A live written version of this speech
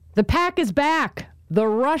The Pack is back. The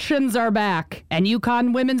Russians are back. And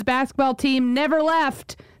UConn women's basketball team never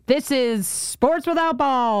left. This is Sports Without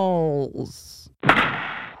Balls. Holy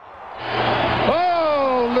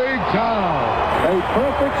cow! A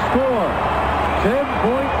perfect score.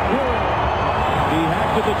 10-point game. He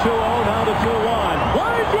hacked to the 2-0, now the 2-1.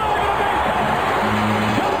 Line drive.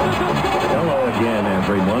 Hello again,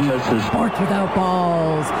 everyone. This is Sports Without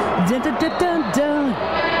Balls. Dun, dun, dun, dun, dun.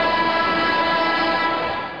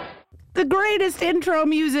 The greatest intro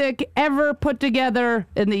music ever put together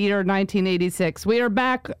in the year 1986. We are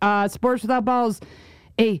back, Sports Without Balls,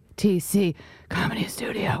 ATC Comedy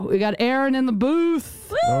Studio. We got Aaron in the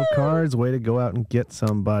booth. No cards, way to go out and get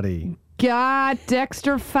somebody. Got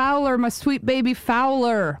Dexter Fowler, my sweet baby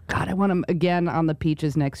Fowler. God, I want him again on the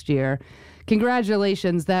Peaches next year.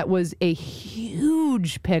 Congratulations, that was a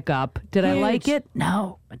huge pickup. Did I like it?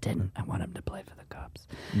 No, I didn't. I want him to play for the Cubs.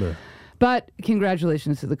 Bleh. But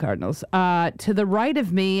congratulations to the Cardinals. To the right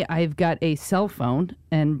of me, I've got a cell phone,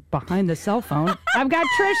 and behind the cell phone, I've got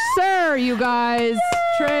Trish Sir, you guys. Yay!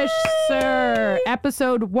 Trish Sir,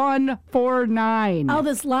 episode 149. Oh,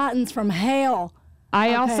 this Latin's from hell.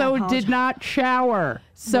 I also did not shower.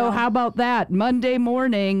 So how about that? Monday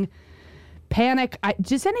morning, panic.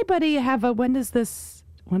 Does anybody have a, when does this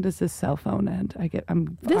cell phone end?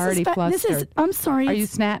 I'm already flustered. I'm sorry. Are you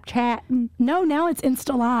Snapchatting? No, now it's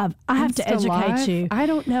Insta Live. I have to educate you. I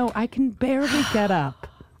don't know. I can barely get up.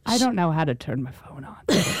 I don't know how to turn my phone on.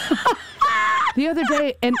 The other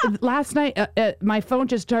day, and last night, my phone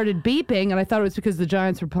just started beeping, and I thought it was because the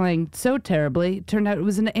Giants were playing so terribly. Turned out it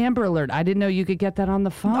was an Amber Alert. I didn't know you could get that on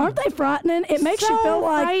the phone. Aren't they frightening? It makes you feel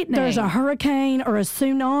like there's a hurricane or a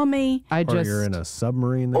tsunami. Or you're in a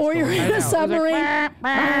submarine.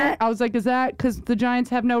 I was like, is that because the Giants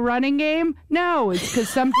have no running game? No, it's because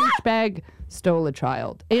some douchebag stole a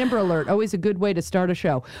child. Amber Alert, always a good way to start a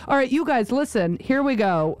show. All right, you guys, listen. Here we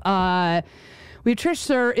go. We have Trish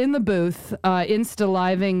Sir in the booth,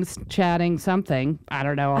 Insta-living, chatting something. I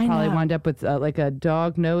don't know. I'll probably wind up with like a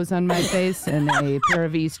dog nose on my face and a pair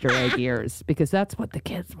of Easter egg ears because that's what the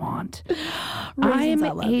kids want. I'm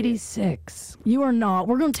 86. You are not.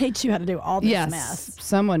 We're going to teach you how to do all this mess.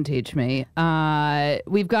 Someone teach me.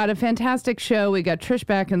 We've got a fantastic show. We got Trish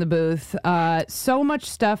back in the booth. So much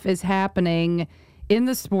stuff is happening in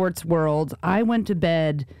the sports world. I went to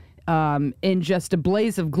bed in just a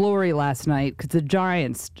blaze of glory last night because the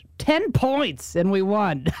Giants, 10 points and we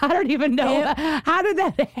won. I don't even know. How did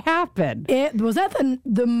that happen? Was that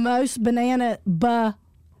the most bananas?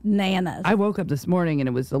 I woke up this morning and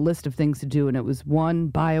it was a list of things to do, and it was one,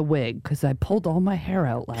 buy a wig, because I pulled all my hair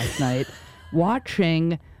out last night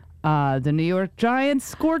watching the New York Giants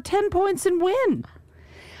score 10 points and win.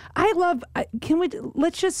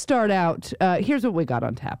 Let's just start out. Here's what we got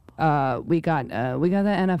on tap. We got the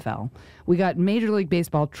NFL. We got Major League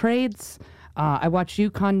Baseball trades. I watched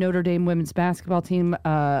UConn Notre Dame women's basketball team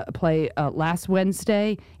play last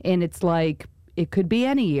Wednesday, and it's like it could be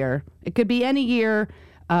any year. It could be any year.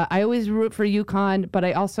 I always root for UConn, but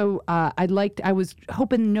I also I was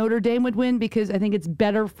hoping Notre Dame would win because I think it's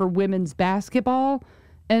better for women's basketball,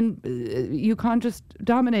 and UConn just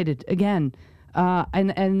dominated again.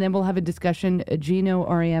 And then we'll have a discussion. Gino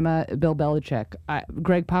Auriemma, Bill Belichick,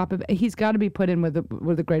 Greg Popovich. He's got to be put in with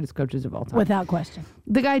the greatest coaches of all time, without question.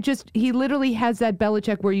 The guy he literally has that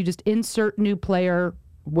Belichick where you just insert new player,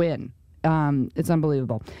 win. It's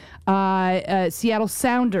unbelievable. Seattle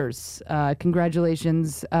Sounders,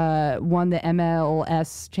 congratulations, won the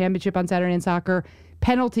MLS championship on Saturday in soccer.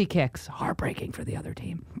 Penalty kicks, heartbreaking for the other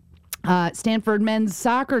team. Stanford men's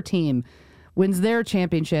soccer team wins their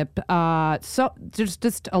championship. So there's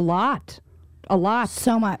just a lot.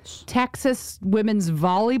 So much. Texas women's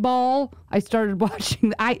volleyball. I started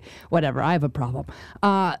watching. I have a problem.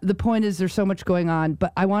 The point is there's so much going on,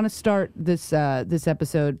 but I want to start this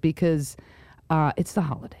episode because it's the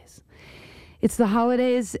holidays. It's the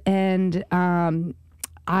holidays, and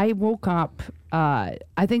I woke up. I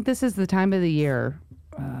think this is the time of the year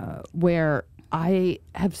where I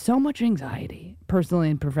have so much anxiety, personally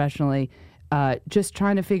and professionally, just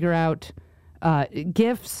trying to figure out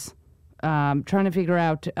gifts. Trying to figure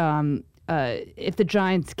out if the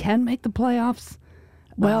Giants can make the playoffs.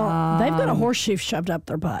 Well, they've got a horseshoe shoved up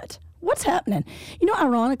their butt. What's happening? You know,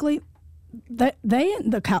 ironically, the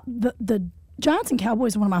Giants and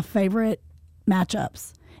Cowboys are one of my favorite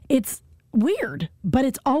matchups. It's weird, but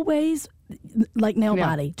it's always like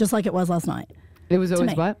nail-bitey, just like it was last night. It was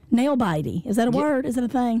always what? Nail-bitey. Is that a word? Is it a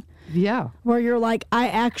thing? Yeah. Where you're like, I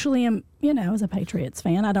actually am, as a Patriots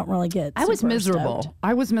fan, I don't really get I was miserable. Stoked.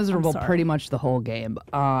 I was miserable pretty much the whole game.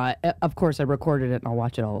 Of course, I recorded it and I'll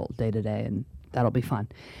watch it all day today and That'll be fun,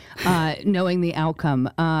 knowing the outcome.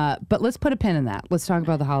 But let's put a pin in that. Let's talk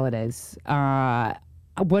about the holidays.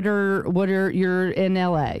 What are you're in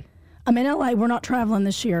L.A.? I'm in LA. We're not traveling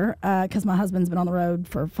this year because my husband's been on the road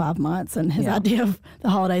for 5 months, and his idea of the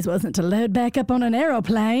holidays wasn't to load back up on an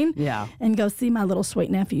aeroplane and go see my little sweet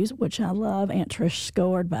nephews, which I love. Aunt Trish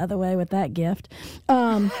scored, by the way, with that gift.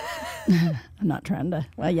 I'm not trying to,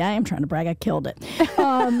 well, yeah, I am trying to brag. I killed it,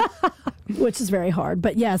 which is very hard.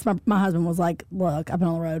 But yes, my husband was like, look, I've been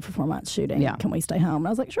on the road for 4 months shooting. Yeah. Can we stay home? And I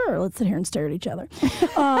was like, sure, let's sit here and stare at each other.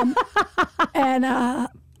 And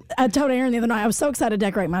I told Aaron the other night I was so excited to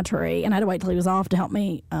decorate my tree, and I had to wait till he was off to help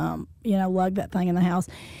me, lug that thing in the house.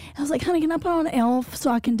 And I was like, honey, can I put on an elf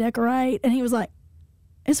so I can decorate? And he was like,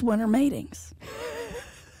 it's winter meetings.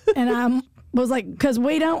 And I was like, because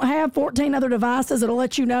we don't have 14 other devices that'll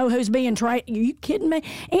let you know who's being traded. Are you kidding me?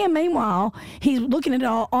 And meanwhile, he's looking at it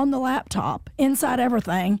all on the laptop, inside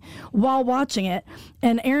everything, while watching it.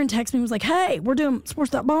 And Aaron texted me and was like, hey, we're doing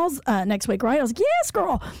Sports Balls next week, right? I was like, yes,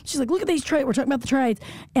 girl. She's like, look at these trades. We're talking about the trades.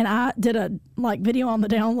 And I did a video on the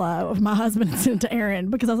down low of my husband and sent it to Aaron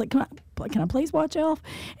because I was like, can I please watch Elf?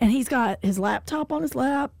 And he's got his laptop on his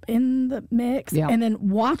lap in the mix. Yep. And then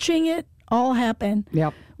watching it all happen.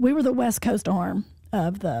 Yep. We were the West Coast arm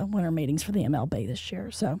of the winter meetings for the MLB this year.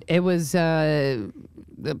 So It was the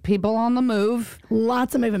people on the move.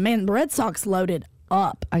 lots of moving. Man, the Red Sox loaded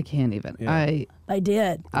up. I can't even. Yeah. They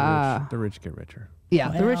did. The rich get richer.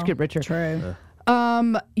 The rich get richer. True.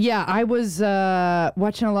 I was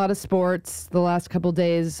watching a lot of sports the last couple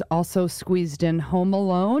days. Also squeezed in Home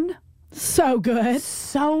Alone. So good.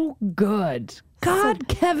 So good. God,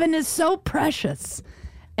 Kevin is so precious.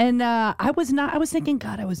 And I was thinking,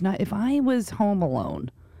 God, if I was home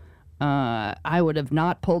alone, I would have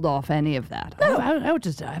not pulled off any of that. No. I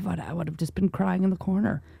would have just been crying in the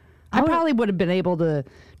corner. I probably would have been able to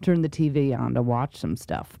turn the TV on to watch some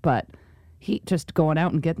stuff, but he just going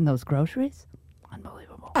out and getting those groceries,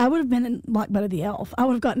 unbelievable. I would have been in like Buddy the Elf. I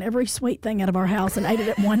would have gotten every sweet thing out of our house and ate it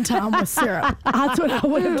at one time with syrup. That's what I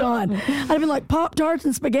would have done. I'd have been like, Pop-Tarts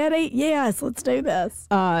and spaghetti? Yes, let's do this.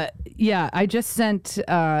 I just sent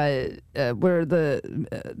where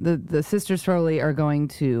the sisters Foley are going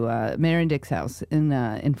to Mary and Dick's house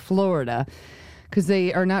in Florida because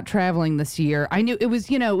they are not traveling this year. I knew it was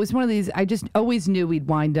one of these. I just always knew we'd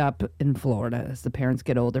wind up in Florida as the parents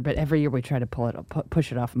get older. But every year we try to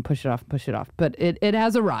push it off. But it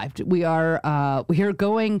has arrived. We are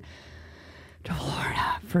going to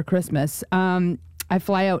Florida for Christmas. I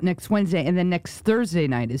fly out next Wednesday, and then next Thursday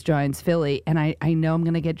night is Giants Philly, and I know I'm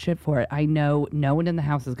going to get shit for it. I know no one in the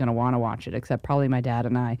house is going to want to watch it except probably my dad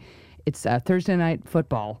and I. It's Thursday night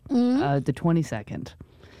football, the 22nd.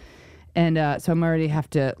 And so I'm already have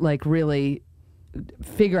to really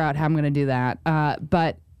figure out how I'm going to do that.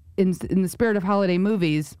 But in the spirit of holiday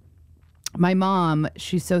movies, my mom,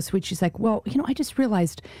 she's so sweet. She's like, well, I just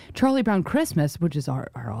realized Charlie Brown Christmas, which is our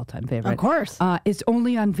all-time favorite, Of course. is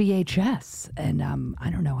only on VHS, and I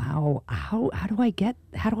don't know how do I get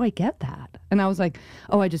that? And I was like,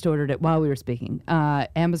 oh, I just ordered it while we were speaking.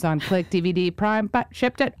 Amazon, Click, DVD, Prime,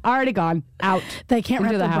 shipped it, already gone, out. They can't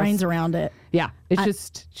wrap into their the house. brains around it. Yeah, it's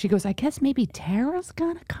just, she goes, I guess maybe Tara's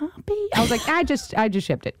got a copy. I was like, I just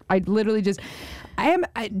shipped it. I literally just,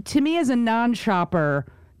 to me as a non-shopper,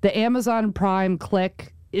 the Amazon Prime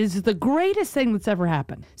Click is the greatest thing that's ever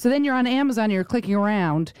happened. So then you're on Amazon, you're clicking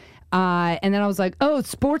around, and then I was like, oh,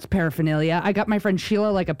 sports paraphernalia. I got my friend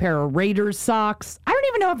Sheila a pair of Raiders socks. I don't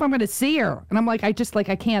even know if I'm going to see her. And I'm like, I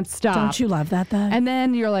can't stop. Don't you love that, though? And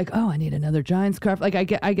then you're like, oh, I need another Giants scarf. I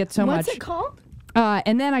get so much. What's it called?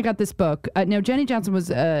 And then I got this book. Now, Jenny Johnson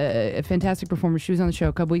was a fantastic performer. She was on the show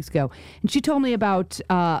a couple weeks ago. And she told me about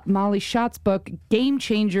Molly Schott's book, Game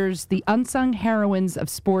Changers, The Unsung Heroines of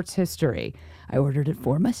Sports History. I ordered it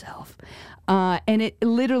for myself. And it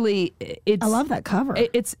literally, I love that cover.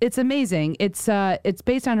 It's amazing. It's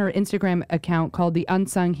based on her Instagram account called The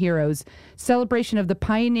Unsung Heroes, celebration of the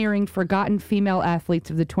pioneering, forgotten female athletes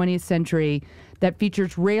of the 20th century that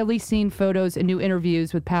features rarely seen photos and new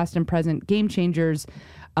interviews with past and present game changers.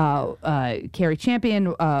 Carrie Champion,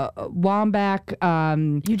 Wambach,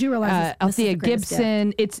 You do realize this is Althea the greatest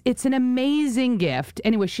Gibson. It's an amazing gift.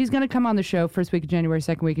 Anyway, she's going to come on the show first week of January,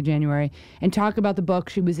 second week of January, and talk about the book.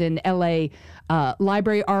 She was in L.A.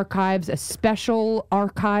 Library Archives, a special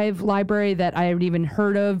archive library that I haven't even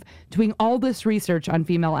heard of, doing all this research on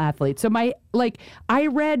female athletes. So I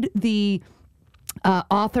read the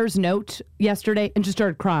author's note yesterday and just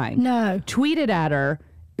started crying. No. Tweeted at her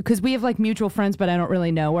because we have mutual friends, but I don't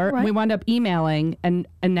really know her. Right. We wound up emailing, and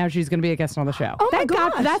now she's going to be a guest on the show. Oh my Thank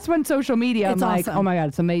God, gosh. that's when social media. It's I'm like, awesome. oh my God,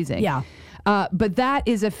 it's amazing. Yeah. But that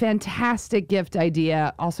is a fantastic gift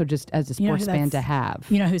idea, also just as a You know sports who fan that's- to have.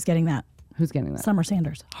 You know who's getting that? Who's getting that? Summer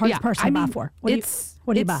Sanders. Hardest person to buy for. What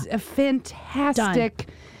do you buy? It's a fantastic.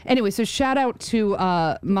 Anyway, so shout out to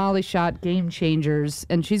Molly Schott, Game Changers,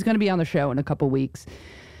 and she's going to be on the show in a couple weeks.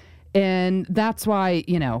 And that's why,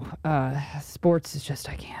 sports is just,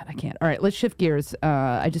 I can't. All right, let's shift gears.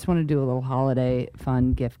 I just want to do a little holiday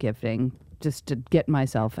fun gift gifting just to get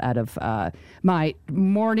myself out of my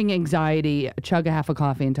morning anxiety, chug a half a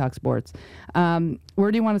coffee and talk sports.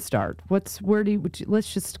 Where do you want to start?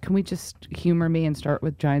 Can we just humor me and start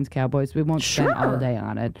with Giants Cowboys? We won't spend all Sure. day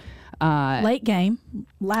on it. Late game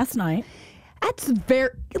last night. That's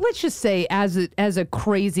let's just say as a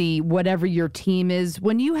crazy whatever your team is,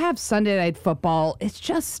 when you have Sunday Night Football, it's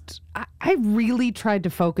just, I really tried to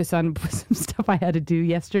focus on some stuff I had to do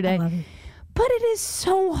yesterday. I love it. But it is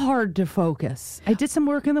so hard to focus. I did some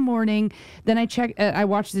work in the morning, then I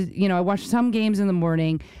watched some games in the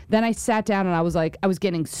morning, then I sat down and I was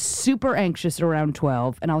getting super anxious around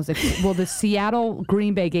 12, and I was like, well, the Seattle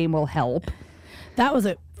Green Bay game will help. That was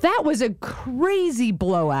a crazy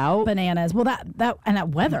blowout. bananas. Well, that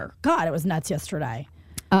weather. God, it was nuts yesterday.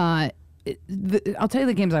 I'll tell you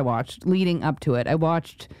the games I watched leading up to it. I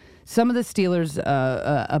watched some of the Steelers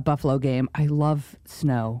a Buffalo game. I love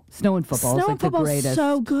snow in football. Snow It's in like the football's greatest.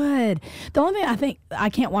 so good. The only thing I think I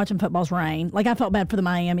can't watch in football is rain. Like I felt bad for the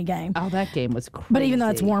Miami game. Oh, that game was crazy. But even though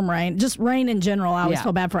it's warm rain, just rain in general, I always Yeah.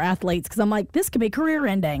 feel bad for athletes because I'm like, this could be career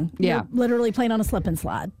ending. Yeah. You're literally playing on a slip and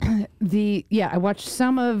slide. I watched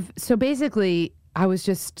so basically I was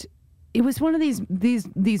just, it was one of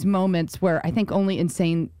these moments where I think only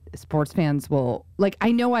insane sports fans will, like,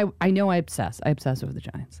 I know I obsess over the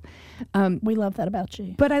Giants. We love that about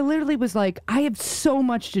you. But I literally was like, I have so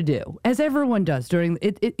much to do, as everyone does during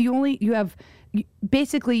it.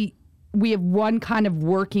 Basically, we have one kind of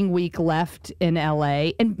working week left in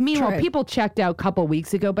LA. And meanwhile, True. people checked out a couple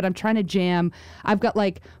weeks ago, but I'm trying to jam. I've got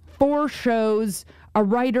like 4 shows, a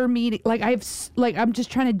writer meeting. I'm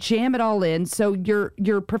just trying to jam it all in. So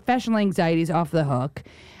your professional anxiety is off the hook.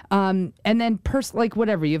 And then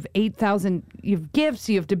whatever, you have 8,000, you have gifts,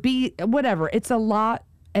 you have to be, whatever. It's a lot.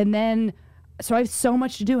 And then, so I have so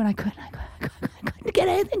much to do, and I couldn't get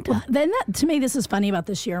anything done. Then to me, this is funny about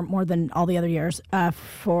this year more than all the other years.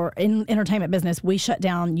 For in entertainment business, we shut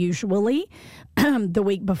down usually the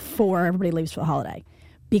week before everybody leaves for the holiday,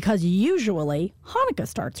 because usually Hanukkah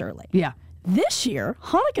starts early. Yeah. This year,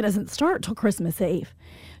 Hanukkah doesn't start till Christmas Eve.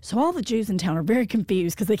 So all the Jews in town are very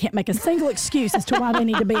confused because they can't make a single excuse as to why they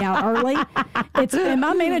need to be out early. And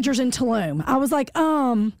my manager's in Tulum. I was like,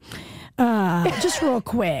 just real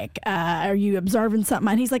quick, are you observing something?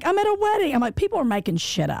 And he's like, I'm at a wedding. I'm like, people are making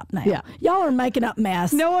shit up now. Yeah. Y'all are making up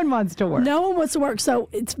mess. No one wants to work. No one wants to work. So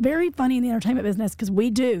it's very funny in the entertainment business because we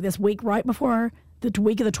do this week right before the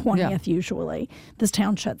week of the 20th, usually, this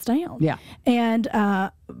town shuts down. Yeah. And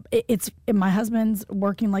my husband's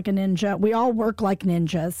working like a ninja. We all work like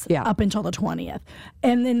ninjas up until the 20th.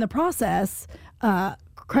 And in the process,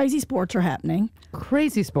 crazy sports are happening.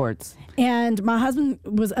 Crazy sports. And my husband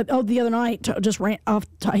was, the other night, just ran off.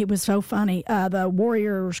 He was so funny. The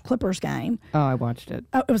Warriors-Clippers game. Oh, I watched it.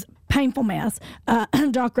 It was a painful mess.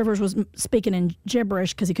 Doc Rivers was speaking in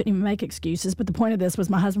gibberish because he couldn't even make excuses. But the point of this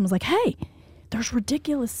was my husband was like, hey, there's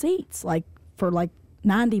ridiculous seats, for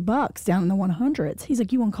 $90 down in the 100s. He's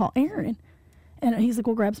like, you want to call Aaron? And he's like,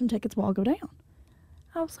 we'll grab some tickets while I'll go down.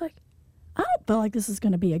 I was like, I don't feel like this is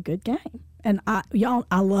going to be a good game. And I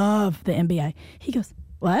love the NBA. He goes,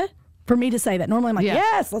 what? For me to say that. Normally I'm like,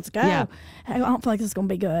 yes, let's go. Yeah. I don't feel like this is going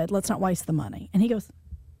to be good. Let's not waste the money. And he goes,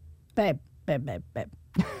 babe.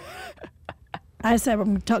 I said, I'm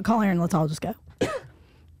going to call Aaron. Let's all just go.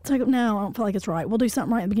 So I go, no, I don't feel like it's right. We'll do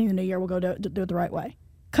something right at the beginning of the new year. We'll go do it the right way.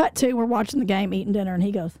 Cut to, we're watching the game, eating dinner, and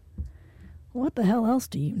he goes, what the hell else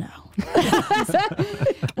do you know?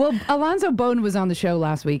 Well, Alonzo Bone was on the show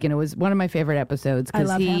last week, and it was one of my favorite episodes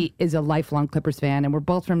because he is a lifelong Clippers fan, and we're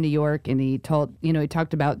both from New York. And he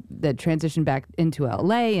talked about the transition back into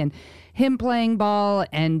LA and him playing ball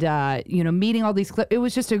and meeting all these It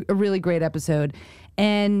was just a really great episode,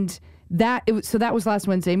 and that was last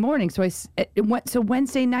Wednesday morning. So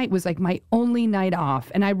Wednesday night was like my only night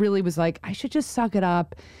off, and I really was like, I should just suck it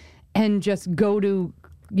up and just go to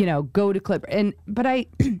Clipper. But I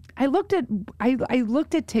looked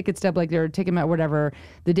at Ticket like they were taking out whatever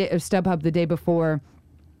the day, or StubHub the day before,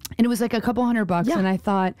 and it was like a couple $100, and I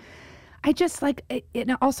thought, I just like it.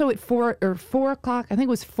 Also at 4 o'clock, I think it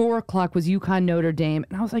was 4 o'clock was UConn Notre Dame,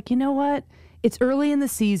 and I was like, you know what? It's early in the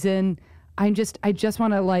season. I just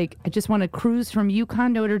want to cruise from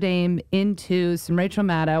UConn Notre Dame into some Rachel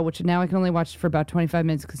Maddow, which now I can only watch for about 25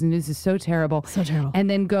 minutes because the news is so terrible. So terrible. And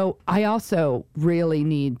then go. I also really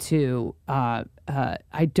need to. I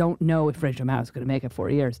don't know if Rachel Maddow is going to make it 4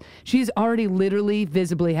 years. She's already literally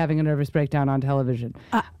visibly having a nervous breakdown on television.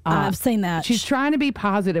 I've seen that. She's trying to be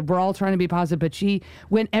positive. We're all trying to be positive, but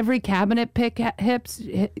when every cabinet pick hits,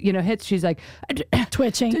 she's like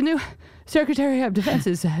twitching. The new Secretary of Defense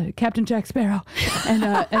is Captain Jack Sparrow, and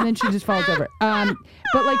then she just falls over.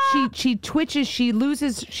 But like she twitches,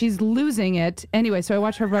 she's losing it anyway. So I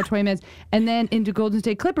watched her for about 20 minutes, and then into Golden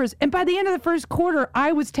State Clippers. And by the end of the first quarter,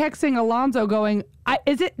 I was texting Alonzo, going,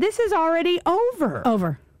 "This is already over."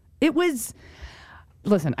 Over. It was.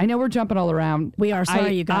 Listen, I know we're jumping all around. We are.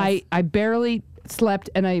 Sorry, you guys. I barely slept,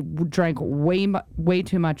 and I drank way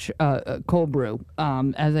too much cold brew,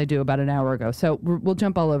 as I do about an hour ago. So we'll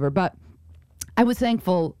jump all over, but. I was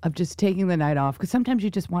thankful of just taking the night off because sometimes you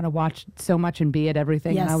just want to watch so much and be at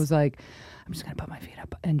everything. Yes. And I was like, I'm just going to put my feet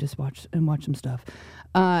up and just watch some stuff.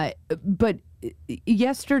 But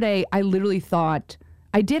yesterday, I literally thought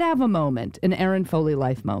I did have a moment, an Erin Foley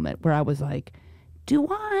life moment, where I was like, do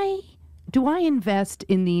I invest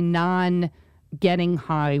in the non-getting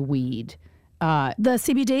high weed? The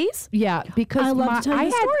CBDs? Yeah, because I love to tell you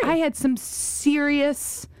the story. I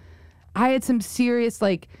had some serious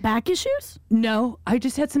like Back issues? no, I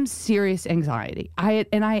just had some serious anxiety.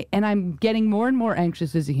 I'm getting more and more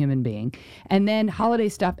anxious as a human being. And then holiday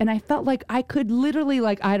stuff, and I felt like I could literally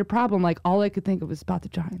I had a problem. Like all I could think of was about the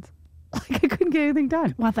Giants. Like I couldn't get anything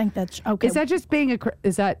done. Well, I think that's okay. Is that just being it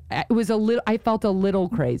was a little? I felt a little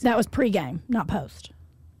crazy. That was pregame, not post.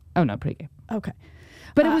 Oh no, pregame. Okay.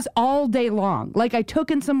 But it was all day long. Like I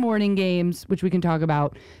took in some morning games, which we can talk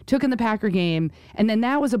about, took in the Packer game, and then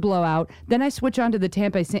that was a blowout. Then I switch on to the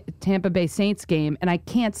Tampa Bay Saints game, and I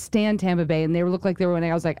can't stand Tampa Bay, and they looked like they were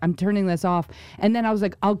winning. I was like, I'm turning this off. And then I was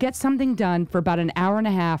like, I'll get something done for about an hour and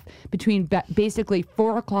a half between basically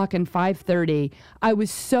 4 o'clock and 5:30. I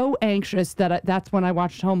was so anxious that that's when I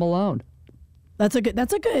watched Home Alone. That's a good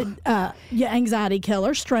anxiety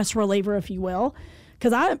killer, stress reliever, if you will.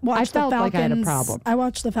 Because I watched the felt Falcons. like I had a problem. I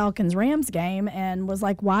watched the Falcons-Rams game and was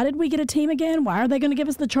like, why did we get a team again? Why are they going to give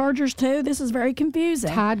us the Chargers too? This is very confusing.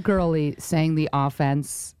 Todd Gurley saying the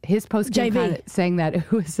offense, his post-game comment saying that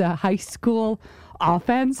it was a high school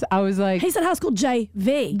offense. I was like... He said high school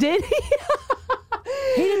JV. Did he?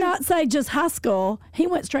 He did not say just high school. He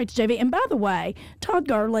went straight to JV. And by the way, Todd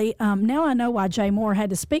Gurley, now I know why Jay Moore had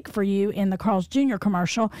to speak for you in the Carl's Jr.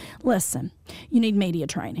 commercial. Listen, you need media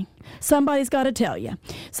training. Somebody's got to tell you.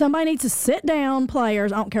 Somebody needs to sit down,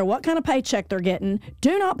 players. I don't care what kind of paycheck they're getting.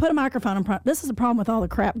 Do not put a microphone in front. This is a problem with all the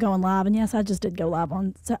crap going live. And yes, I just did go live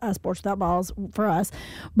on Sports Without Balls for us.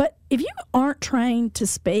 But if you aren't trained to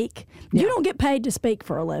speak, you don't get paid to speak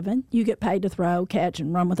for a living. You get paid to throw, catch,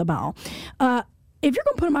 and run with a ball. If you're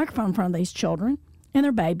going to put a microphone in front of these children and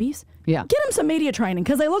their babies, get them some media training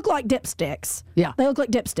because they look like dipsticks. Yeah. They look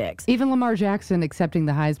like dipsticks. Even Lamar Jackson accepting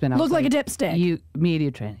the Heisman. Look like a dipstick.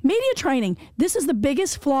 Media training. Media training. This is the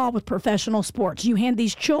biggest flaw with professional sports. You hand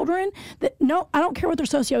these children that, I don't care what their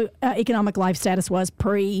socioeconomic life status was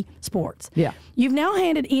pre-sports. Yeah. You've now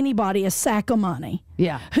handed anybody a sack of money.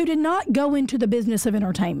 Yeah. Who did not go into the business of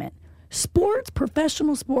entertainment. Sports,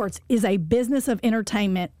 professional sports, is a business of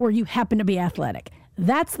entertainment where you happen to be athletic.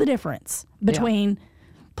 That's the difference between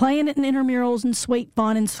playing it in intramurals and sweet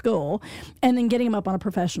fun in school and then getting them up on a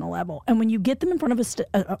professional level. And when you get them in front of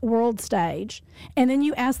a world stage and then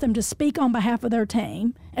you ask them to speak on behalf of their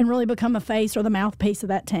team and really become a face or the mouthpiece of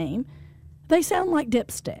that team, they sound like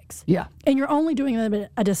dipsticks. Yeah. And you're only doing them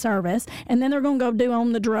a disservice. And then they're going to go do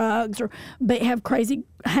on the drugs or have crazy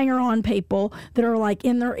hanger-on people that are like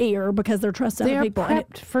in their ear because they're trusting other people. They're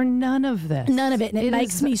prepped for none of this. None of it. And it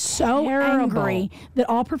makes me so angry that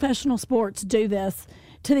all professional sports do this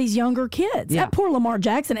to these younger kids. Yeah. That poor Lamar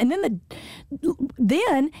Jackson. And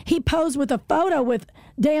then he posed with a photo with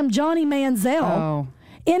damn Johnny Manziel. Oh.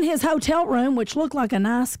 In his hotel room, which looked like a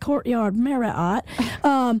nice courtyard Marriott,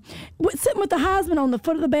 sitting with the Heisman on the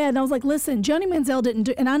foot of the bed. And I was like, listen, Johnny Manziel didn't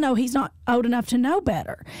do, and I know he's not old enough to know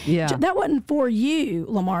better. Yeah. That wasn't for you,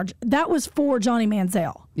 Lamar. That was for Johnny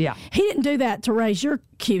Manziel. Yeah. He didn't do that to raise your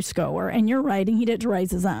Q score and your rating. He did it to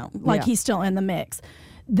raise his own. Like he's still in the mix.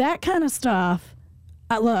 That kind of stuff,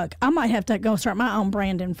 look, I might have to go start my own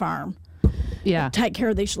branding firm. Yeah. Take care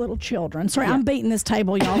of these little children. Sorry, I'm beating this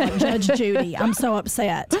table, y'all, like Judge Judy. I'm so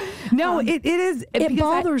upset. No, it is. It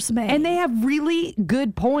bothers me. And they have really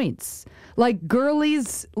good points. Like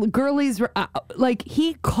Gurley's, like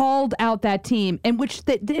he called out that team, and which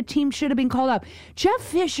the team should have been called out. Jeff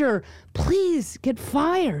Fisher, please get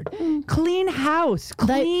fired. Clean house.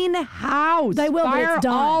 They will, but Fire it's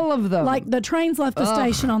done. all of them. Like the train's left the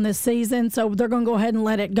station on this season, so they're going to go ahead and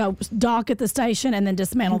let it go dock at the station and then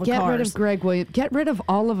dismantle the Get cars. rid of Greg Williams. Get rid of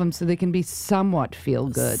all of them so they can be somewhat feel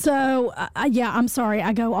good. So, yeah, I'm sorry.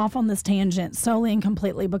 I go off on this tangent solely and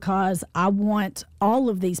completely because I want all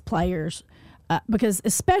of these players, because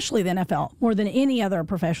especially the NFL, more than any other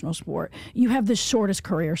professional sport, you have the shortest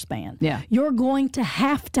career span. Yeah. You're going to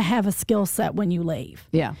have a skill set when you leave.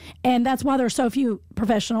 Yeah. And that's why there's so few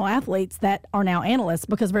professional athletes that are now analysts,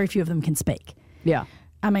 because very few of them can speak. Yeah.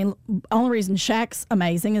 I mean, only reason Shaq's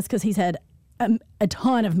amazing is because he's had a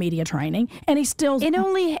ton of media training, and he still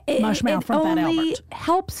mushmouth from Fat Albert.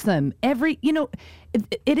 Helps them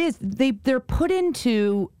it is they're put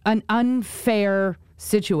into an unfair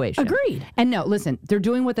situation. Agreed. And no, listen, they're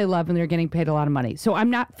doing what they love and they're getting paid a lot of money. So I'm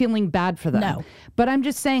not feeling bad for them. No. But I'm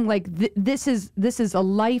just saying, like, this is a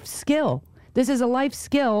life skill. This is a life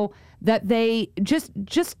skill that they just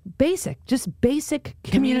basic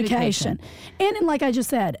communication. And like I just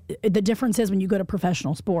said, the difference is when you go to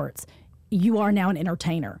professional sports, you are now an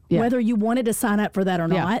entertainer. Yeah. Whether you wanted to sign up for that or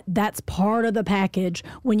Yeah. not, that's part of the package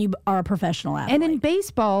when you are a professional athlete. And in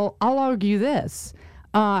baseball, I'll argue this.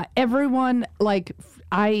 Everyone, like,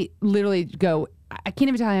 I literally go, I can't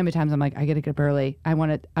even tell you how many times I'm like, I got to get up early. I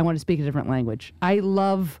want to speak a different language. I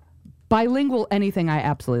love bilingual anything. I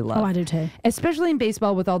absolutely love. Oh, I do too. Especially in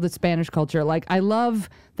baseball with all the Spanish culture. Like, I love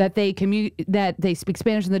that they that they speak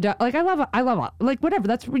Spanish in the like. I love like whatever.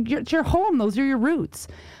 That's it's your home. Those are your roots.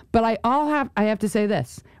 But I have to say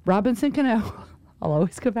this: Robinson Cano. I'll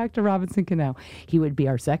always go back to Robinson Cano. He would be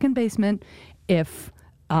our second baseman if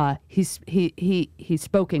he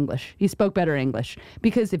spoke English. He spoke better English.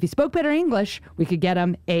 Because if he spoke better English, we could get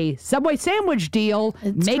him a Subway sandwich deal,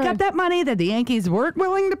 make up that money that the Yankees weren't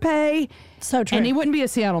willing to pay. So true. And he wouldn't be a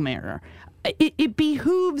Seattle Mariner. It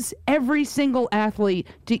behooves every single athlete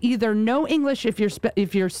to either know English if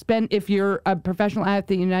you're a professional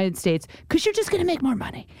athlete in the United States, because you're just going to make more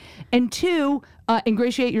money, and two,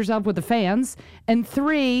 ingratiate yourself with the fans, and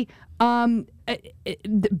three,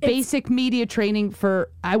 basic media training for,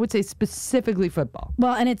 I would say, specifically football.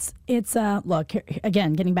 Well, and it's look,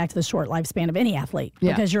 again, getting back to the short lifespan of any athlete,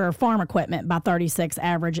 Yeah. because you're a farm equipment by 36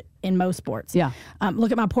 average in most sports. Yeah.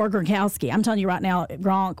 Look at my poor Gronkowski. I'm telling you right now,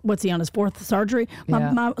 Gronk, what's he on his fourth surgery?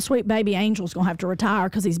 Yeah. My sweet baby Angel's going to have to retire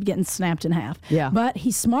because he's getting snapped in half. Yeah. But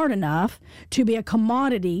he's smart enough to be a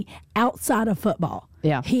commodity outside of football.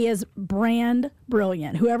 Yeah. He is brand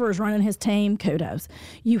brilliant. Whoever is running his team, kudos.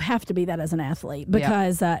 You have to be that as an athlete,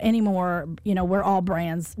 because anymore, we're all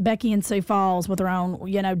brands. Becky and Sioux Falls with their own,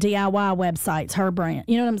 DIY websites, her brand.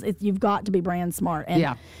 You know what I'm saying? You've got to be brand smart.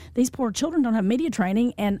 And these poor children don't have media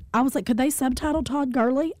training. And I was like, could they subtitle Todd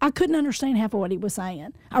Gurley? I couldn't understand half of what he was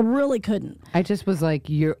saying. I really couldn't. I just was like,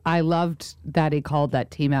 I loved that he called that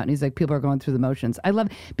team out, and he's like, people are going through the motions. I love,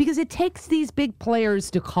 because it takes these big players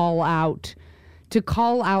to call out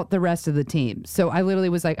the rest of the team. So I literally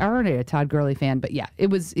was like, I'm already a Todd Gurley fan, but yeah, he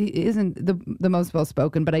isn't the most well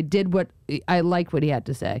spoken, but I like what he had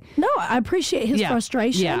to say. No, I appreciate his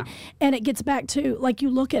frustration. Yeah. And it gets back to, like, you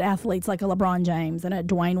look at athletes like a LeBron James and a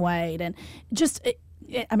Dwayne Wade, and just,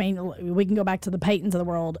 I mean, we can go back to the Paytons of the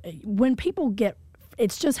world. When people get,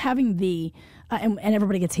 it's just having the, and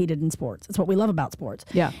everybody gets heated in sports. It's what we love about sports.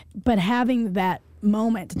 Yeah. But having that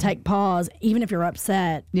moment to take pause, even if you're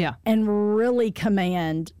upset, and really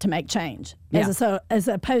command to make change, as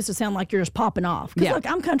opposed to sound like you're just popping off. Because look,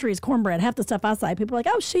 I'm country as cornbread. Half the stuff I say, people are like,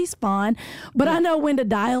 "Oh, she's fun," but I know when to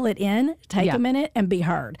dial it in, take a minute, and be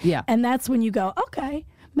heard. Yeah, and that's when you go, okay,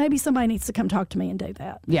 maybe somebody needs to come talk to me and do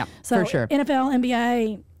that. Yeah, so for sure. NFL,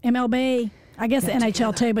 NBA, MLB. I guess the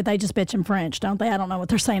NHL too, but they just bitch in French, don't they? I don't know what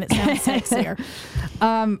they're saying. It sounds sexier.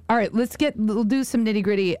 All right, we'll do some nitty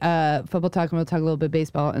gritty football talk, and we'll talk a little bit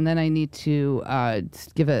baseball, and then I need to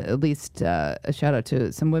give at least a shout out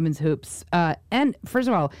to some women's hoops. And first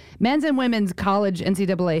of all, men's and women's college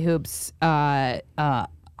NCAA hoops are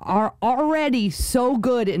already so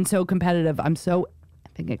good and so competitive. I'm so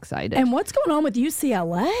excited. And what's going on with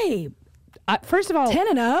UCLA? First of all,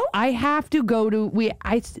 10-0. I have to go to.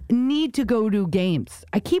 I need to go to games.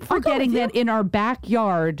 I keep forgetting that in our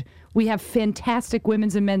backyard we have fantastic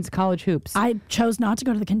women's and men's college hoops. I chose not to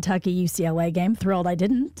go to the Kentucky UCLA game. Thrilled I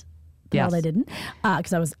didn't.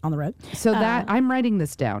 Because I was on the road. So that I'm writing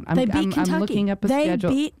this down. They beat Kentucky. I'm looking up a schedule.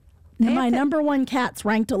 They beat my number one Cats,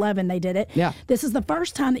 ranked 11. They did it. Yeah. This is the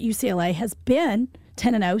first time that UCLA has been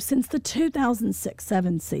 10-0 since the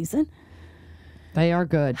 2006-7 season. They are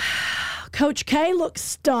good. Coach K looks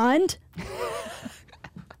stunned.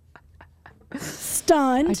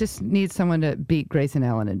 Stunned. I just need someone to beat Grayson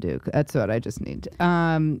Allen and Duke. That's what I just need.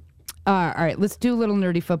 All right, let's do a little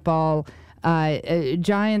nerdy football.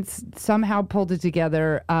 Giants somehow pulled it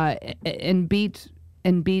together and beat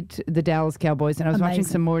the Dallas Cowboys. And I was watching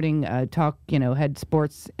some morning talk, Head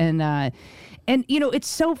Sports, and it's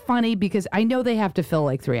so funny because I know they have to fill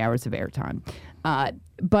like 3 hours of airtime,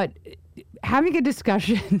 but having a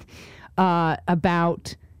discussion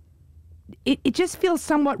about. It just feels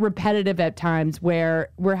somewhat repetitive at times where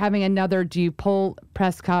we're having another, do you pull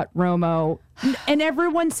Prescott, Romo? And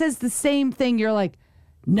everyone says the same thing. You're like,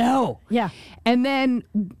 no. Yeah. And then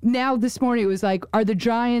now this morning it was like, are the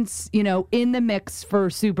Giants, in the mix for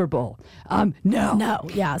Super Bowl? No. No.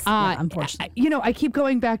 Yes. Unfortunately. I keep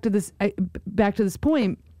going back to this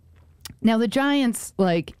point. Now the Giants,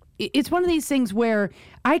 it's one of these things where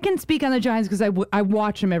I can speak on the Giants because I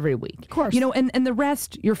watch them every week. Of course. And the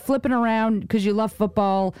rest, you're flipping around because you love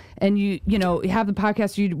football and you have the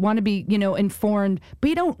podcast, you want to be, informed,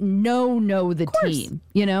 but you don't know the team,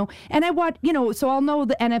 And I watch, so I'll know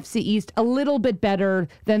the NFC East a little bit better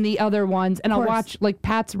than the other ones. And I'll watch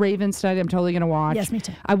Pat's Ravens tonight. I'm totally going to watch. Yes, me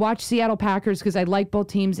too. I watch Seattle Packers because I like both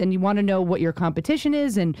teams and you want to know what your competition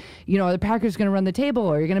is. And, are the Packers going to run the table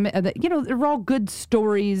or you're going to, they're all good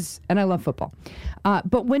stories and I love football.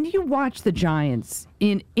 But when you watch the Giants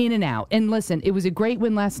in and out, and listen, it was a great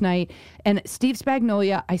win last night. And Steve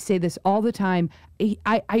Spagnuolo, I say this all the time,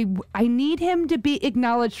 I need him to be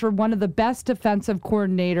acknowledged for one of the best defensive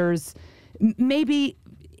coordinators, maybe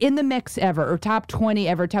in the mix ever, or top 20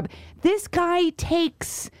 ever. This guy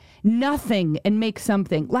takes nothing and make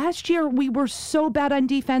something. Last year we were so bad on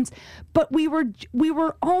defense, but we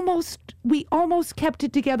almost kept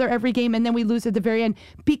it together every game, and then we lose at the very end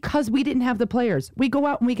because we didn't have the players. We go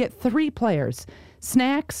out and we get 3 players.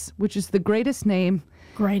 Snacks, which is the greatest name.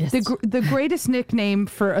 The greatest nickname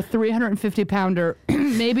for a 350-pounder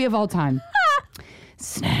maybe of all time.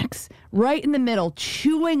 Snacks right in the middle,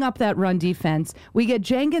 chewing up that run defense. We get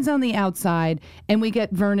Jenkins on the outside, and we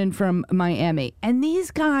get Vernon from Miami. And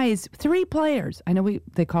these guys, 3 players. I know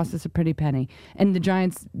they cost us a pretty penny, and the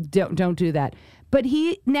Giants don't do that. But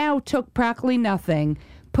he now took practically nothing,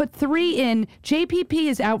 put 3 in. JPP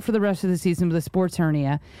is out for the rest of the season with a sports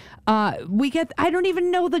hernia. I don't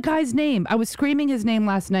even know the guy's name. I was screaming his name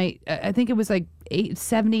last night. I think it was like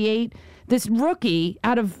 78. This rookie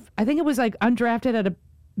out of, I think it was like undrafted out of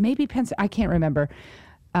maybe Pennsylvania. I can't remember.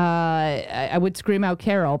 I would scream out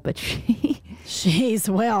Carol, but she's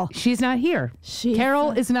not here.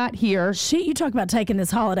 Carol is not here. You talk about taking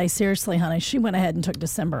this holiday seriously, honey. She went ahead and took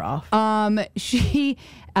December off. She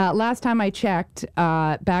last time I checked,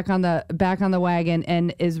 back on the wagon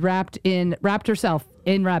and is wrapped herself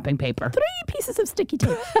in wrapping paper. 3 pieces of sticky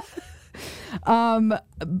tape.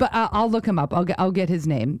 But I'll look him up. I'll get his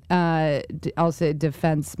name. I'll say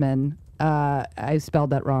defenseman. I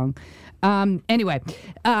spelled that wrong. Anyway,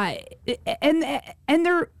 and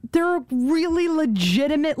they're a really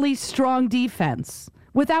legitimately strong defense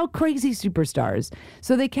without crazy superstars.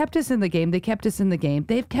 So they kept us in the game. They've kept us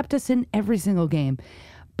in every single game.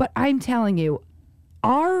 But I'm telling you,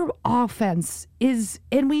 our offense is,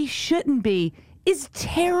 and we shouldn't be, is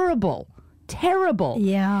terrible. Terrible.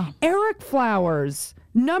 Yeah. Eric Flowers,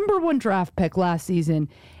 #1 draft pick last season.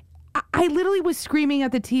 I literally was screaming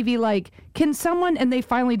at the TV like, can someone, and they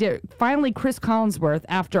finally did. Finally, Chris Collinsworth,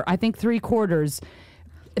 after I think 3 quarters,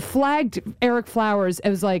 flagged Eric Flowers. It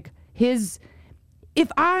was like if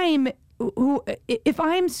I'm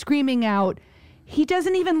screaming out, he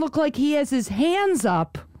doesn't even look like he has his hands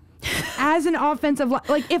up as an offensive,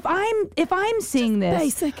 like if I'm seeing this,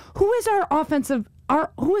 basic. Who is our offensive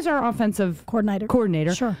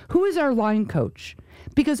coordinator? Sure. Who is our line coach?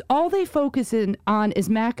 Because all they focus on is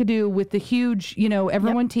McAdoo with the huge,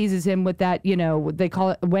 everyone teases him with that, they call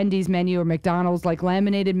it Wendy's menu or McDonald's, like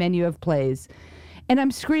laminated menu of plays. And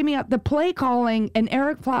I'm screaming out the play calling and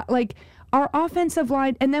our offensive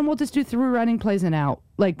line, and then we'll just do 3 running plays and out,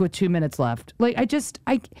 like with 2 minutes left. Like I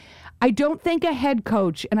don't think a head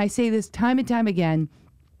coach, and I say this time and time again,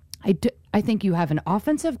 I think you have an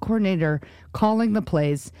offensive coordinator calling the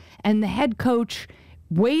plays, and the head coach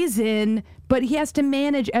weighs in, but he has to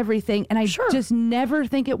manage everything. And I just never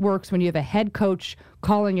think it works when you have a head coach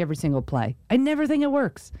calling every single play. I never think it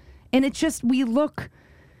works. And it's just, we look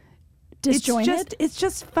disjointed. It's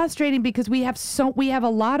just frustrating because we have a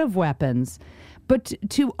lot of weapons. But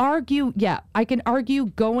to argue, I can argue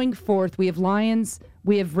going forth, we have Lions,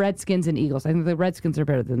 we have Redskins and Eagles. I think the Redskins are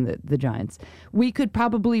better than the Giants. We could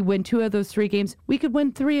probably win 2 of those 3 games. We could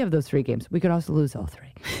win 3 of those 3 games. We could also lose all 3.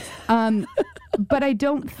 But I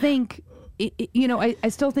don't think I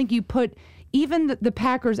still think you put even the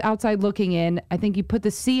Packers outside looking in. I think you put the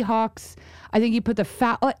Seahawks. I think you put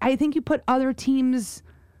I think you put other teams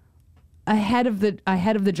ahead of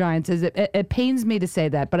the Giants. It pains me to say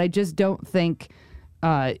that, but I just don't think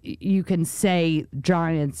you can say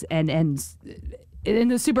Giants and in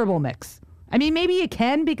the Super Bowl mix. I mean, maybe you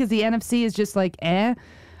can because the NFC is just like, I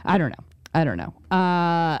don't know.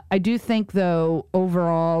 I do think, though,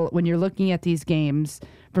 overall, when you're looking at these games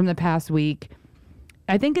from the past week,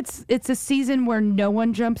 I think it's a season where no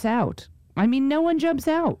one jumps out. I mean, no one jumps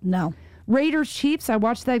out. No. Raiders Chiefs. I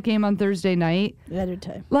watched that game on Thursday night. I do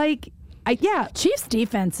too. Chiefs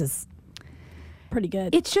defense is pretty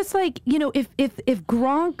good. It's just like, if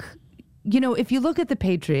Gronk, if you look at the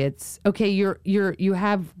Patriots, okay, you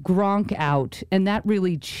have Gronk out, and that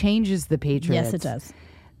really changes the Patriots. Yes, it does.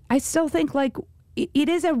 I still think it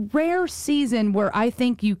is a rare season where I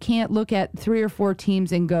think you can't look at 3 or 4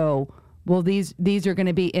 teams and go, well, these are going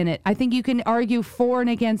to be in it. I think you can argue for and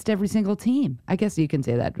against every single team. I guess you can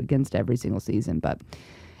say that against every single season, but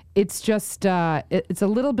it's just it's a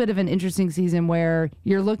little bit of an interesting season where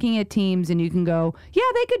you're looking at teams and you can go, yeah,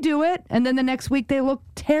 they could do it, and then the next week they look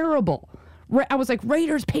terrible. I was like,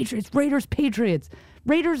 Raiders, Patriots, Raiders,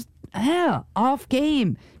 off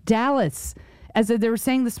game, Dallas. As they were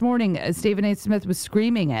saying this morning, Stephen A. Smith was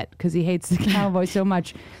screaming it because he hates the Cowboys so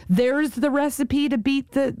much. There's the recipe to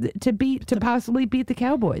possibly beat the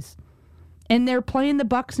Cowboys, and they're playing the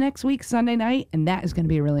Bucs next week, Sunday night, and that is going to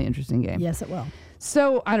be a really interesting game. Yes, it will.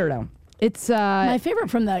 So I don't know. It's my favorite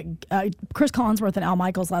from the Chris Collinsworth and Al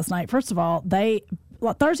Michaels last night. First of all,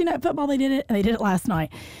 Thursday Night Football, they did it, and they did it last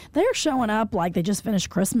night. They're showing up like they just finished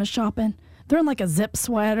Christmas shopping. They're in like a zip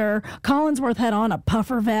sweater. Collinsworth had on a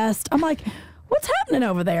puffer vest. I'm like, what's happening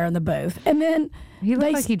over there in the booth? And then he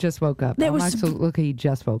looked like he just woke up. He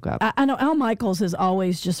just woke up. I know Al Michaels is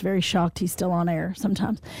always just very shocked he's still on air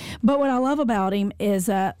sometimes. But what I love about him is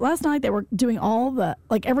last night they were doing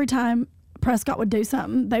every time Prescott would do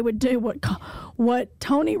something, they would do what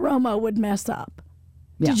Tony Romo would mess up.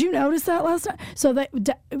 Yeah. Did you notice that last night? So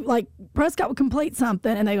Prescott would complete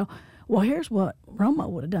something, and they go, well, here's what Romo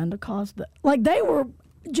would have done to cause they were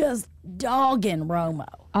just dogging Romo.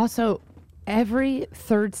 Also, every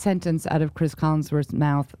third sentence out of Chris Collinsworth's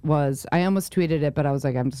mouth was, I almost tweeted it, but I was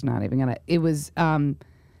like, I'm just not even going to. It was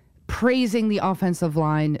praising the offensive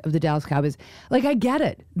line of the Dallas Cowboys. I get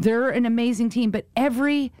it. They're an amazing team, but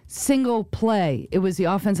every single play, it was the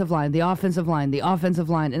offensive line, the offensive line, the offensive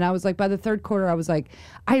line. And I was like, by the third quarter, I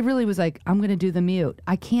really was like, I'm going to do the mute.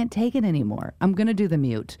 I can't take it anymore. I'm going to do the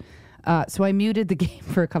mute. So I muted the game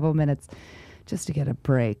for a couple of minutes just to get a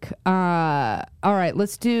break. All right,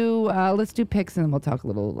 let's do picks, and then we'll talk a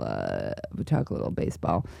little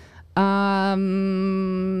baseball. Or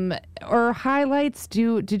highlights.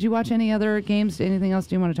 Did you watch any other games? Anything else?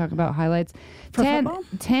 Do you want to talk about highlights? Football?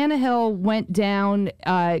 Tannehill went down,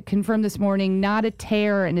 confirmed this morning, not a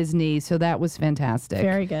tear in his knee, so that was fantastic.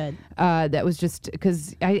 Very good. That was just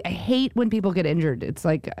because I hate when people get injured. It's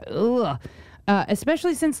like, ugh.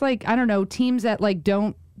 Especially since, I don't know, teams that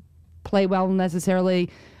don't play well necessarily,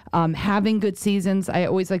 having good seasons. I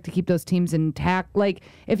always like to keep those teams intact.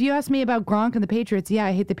 If you ask me about Gronk and the Patriots, yeah,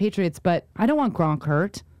 I hate the Patriots, but I don't want Gronk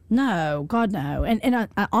hurt. No, God, no. And I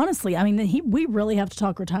honestly, I mean, we really have to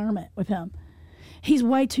talk retirement with him. He's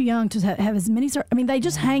way too young to have as many. I mean, they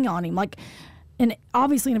just hang on him and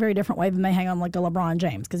obviously in a very different way than they hang on a LeBron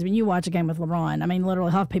James. Because when you watch a game with LeBron, I mean,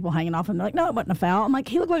 literally have people hanging off him. They're like, no, it wasn't a foul. I'm like,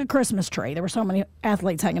 he looked like a Christmas tree. There were so many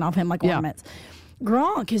athletes hanging off him like ornaments.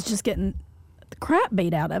 Gronk is just getting the crap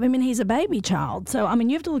beat out of him, and he's a baby child. So, I mean,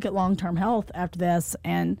 you have to look at long-term health after this,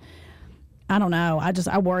 and I don't know.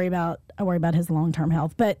 I worry about his long-term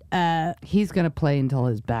health. But he's going to play until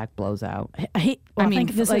his back blows out. I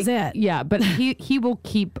think this is it. Yeah, but he will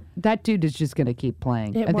keep. That dude is just going to keep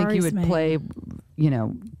playing. I think he would play,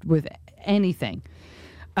 with anything.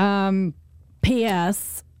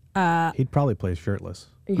 P.S. He'd probably play shirtless.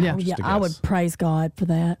 Yeah, I would praise God for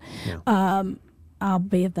that. Yeah. I'll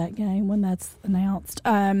be at that game when that's announced.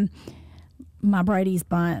 My Brady's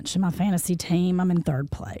bunch and my fantasy team, I'm in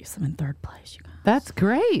third place. You guys. That's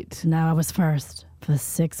great. No, I was first for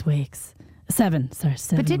 6 weeks. 7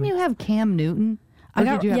 But didn't you have Cam Newton?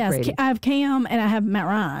 Yes, I have Cam and I have Matt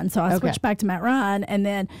Ryan. So I switched back to Matt Ryan. And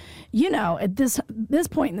then, at this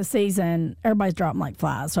point in the season, everybody's dropping like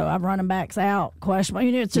flies. So I've running backs out,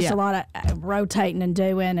 questionable. It's just a lot of rotating and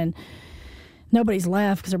doing, and nobody's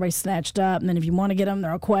left because everybody's snatched up. And then if you want to get them,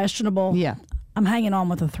 they're questionable. Yeah. I'm hanging on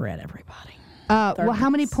with a thread, everybody. How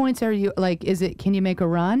many points are you, can you make a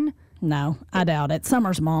run? No, I doubt it.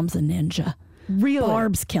 Summer's mom's a ninja. Really?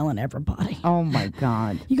 Barb's killing everybody. Oh my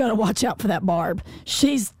God. You got to watch out for that Barb.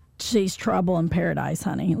 She's trouble in paradise,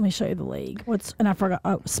 honey. Let me show you the league. And I forgot.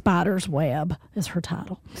 Oh, Spider's Web is her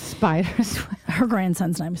title. Spider's Web. Her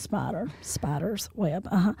grandson's name is Spider. Spider's Web.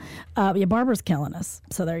 Yeah, Barbara's killing us.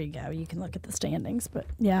 So there you go. You can look at the standings. But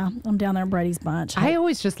yeah, I'm down there in Brady's bunch. I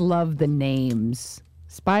always just love the names.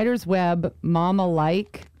 Spider's Web, Mama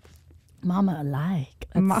Like. Mama alike.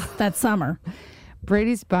 That's summer.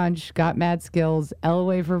 Brady's Bunch, Got Mad Skills,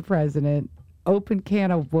 Elway for President, Open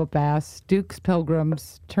Can of Whoop Ass, Duke's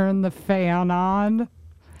Pilgrims, Turn the Fan On,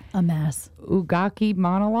 A mess. Ugaki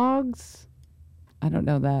Monologues. I don't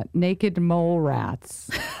know that. Naked Mole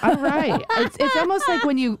Rats. All right. It's almost like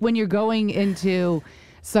when you're going into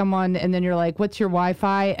someone and then you're like, what's your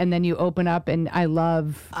Wi-Fi? And then you open up and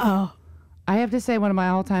I have to say, one of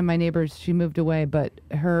my neighbors, she moved away, but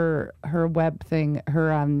her web thing, her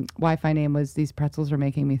Wi-Fi name was "These pretzels are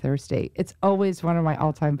making me thirsty." It's always one of my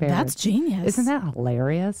all-time favorites. That's genius. Isn't that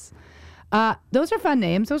hilarious? Those are fun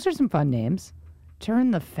names. Those are some fun names.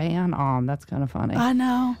 Turn the Fan On. That's kind of funny. I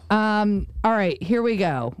know. All right, here we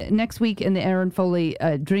go. Next week in the Aaron Foley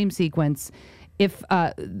dream sequence, if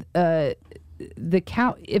the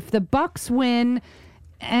Bucks win.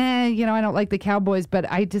 I don't like the Cowboys, but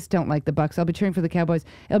I just don't like the Bucks. I'll be cheering for the Cowboys.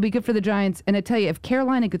 It'll be good for the Giants. And I tell you, if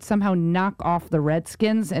Carolina could somehow knock off the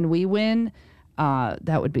Redskins and we win,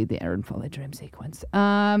 that would be the Aaron Foley dream sequence.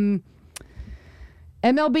 MLB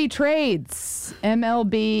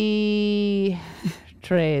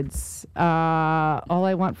trades. All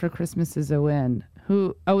I want for Christmas is a win.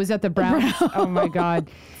 Is that the Browns? Oh my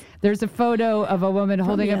God. There's a photo of a woman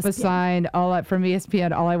holding up a sign from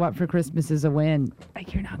ESPN. All I want for Christmas is a win.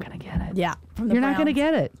 You're not going to get it. Yeah. You're not going to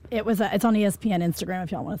get it. It's on ESPN Instagram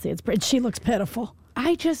if y'all want to see it. She looks pitiful.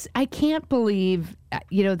 I can't believe,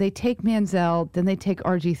 they take Manziel, then they take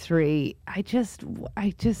RG3.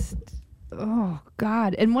 Oh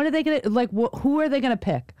God. And what are they going to, who are they going to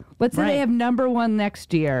pick? Let's say they have number one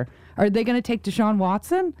next year. Are they going to take Deshaun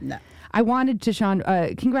Watson? No. I wanted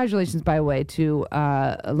Deshaun. Congratulations, by the way, to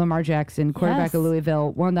Lamar Jackson, quarterback of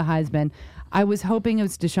Louisville, won the Heisman. I was hoping it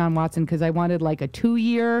was Deshaun Watson because I wanted a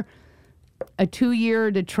 2-year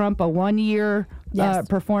to trump a 1-year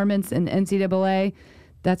performance in NCAA.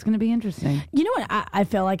 That's going to be interesting. You know what? I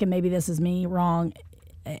feel like, and maybe this is me wrong,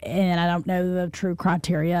 and I don't know the true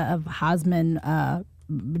criteria of Heisman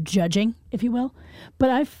judging, if you will, but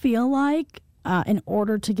I feel like in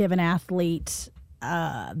order to give an athlete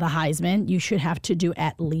the Heisman, you should have to do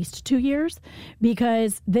at least 2 years,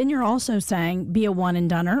 because then you're also saying be a one and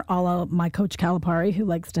doneer, a la my coach Calipari, who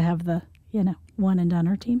likes to have the one and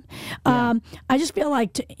doneer team. I just feel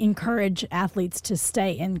like to encourage athletes to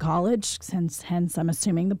stay in college, hence I'm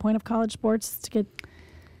assuming the point of college sports is to get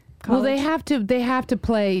college. Well, they have to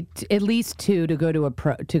play at least 2 to go to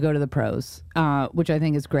the pros, which I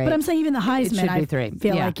think is great. But I'm saying even the Heisman, should be 3. I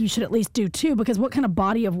feel like you should at least do 2, because what kind of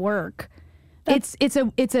body of work? A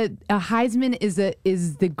Heisman is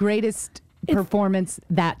the greatest performance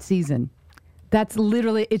that season. That's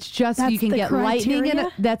literally, it's just you can get lightning in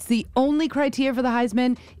it. That's the only criteria for the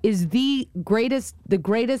Heisman, is the greatest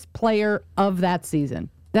player of that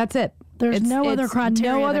season. That's it. There's no other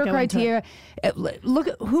criteria. No other criteria. Look,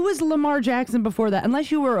 who was Lamar Jackson before that?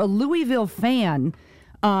 Unless you were a Louisville fan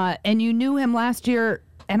and you knew him last year.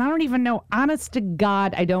 And I don't even know, honest to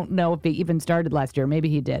God, I don't know if he even started last year. Maybe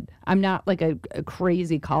he did. I'm not like a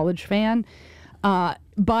crazy college fan.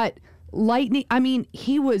 But lightning,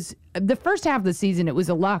 he was, the first half of the season, it was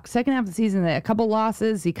a luck. Second half of the season, a couple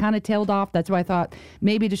losses. He kind of tailed off. That's why I thought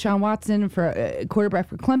maybe Deshaun Watson for quarterback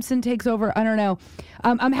for Clemson takes over. I don't know.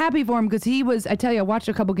 I'm happy for him because he was, I tell you, I watched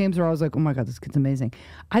a couple games where I was like, oh my God, this kid's amazing.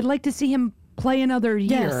 I'd like to see him play another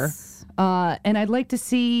year. Yes. And I'd like to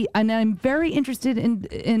see, and I'm very interested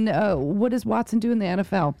in what does Watson do in the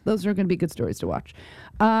NFL. Those are going to be good stories to watch.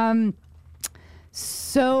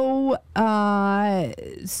 So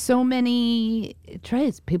many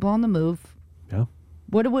trades, people on the move. Yeah.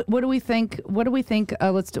 What do we think? We'll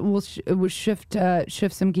shift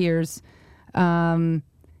some gears, and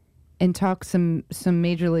talk some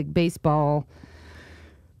Major League Baseball.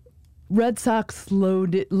 Red Sox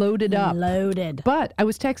loaded up. Loaded. But I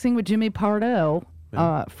was texting with Jimmy Pardo,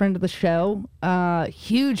 friend of the show,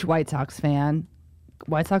 huge White Sox fan.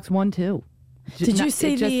 White Sox won too. Did you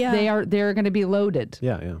see they're going to be loaded.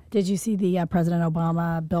 Yeah. Did you see the President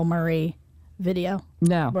Obama, Bill Murray video?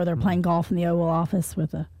 No. Where they're playing golf in the Oval Office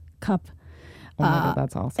with a cup. Oh my God,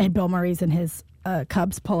 that's awesome. And Bill Murray's in his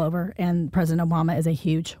Cubs pullover, and President Obama is a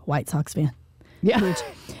huge White Sox fan. Yeah. Huge.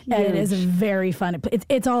 And it is very fun.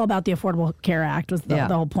 It's all about the Affordable Care Act was the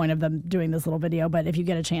whole point of them doing this little video. But if you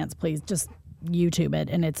get a chance, please just YouTube it,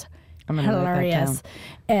 and it's I'm gonna write that hilarious.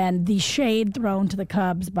 And the shade thrown to the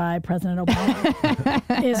Cubs by President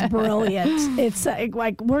Obama is brilliant. It's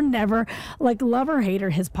like we're never, like, love or hate or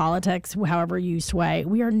his politics, however you sway,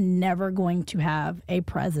 we are never going to have a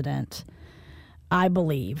president, I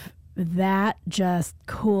believe, that just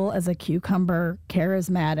cool as a cucumber,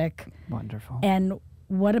 charismatic, Wonderful. and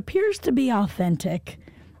what appears to be authentic.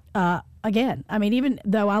 Again, I mean, even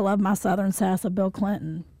though I love my Southern sass of Bill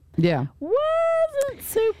Clinton, Yeah. wasn't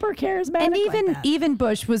super charismatic. And like that. even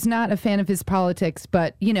Bush was not a fan of his politics,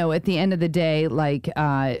 but at the end of the day, like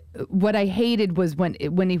what I hated was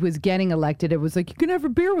when he was getting elected, it was like, you can have a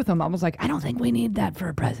beer with him. I was like, I don't think we need that for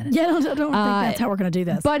a president. Yeah, don't think that's how we're going to do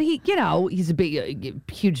this. But he's a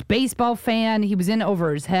big, huge baseball fan. He was in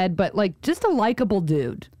over his head, but like just a likable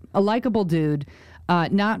dude.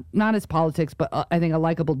 Not his politics, but I think a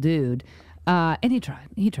likable dude. And he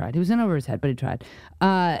tried. He was in over his head, but he tried.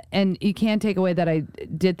 And you can't take away that I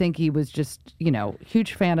did think he was just,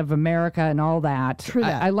 huge fan of America and all that. True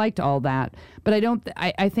that. I liked all that, but I don't.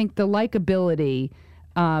 I think the likability,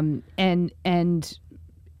 but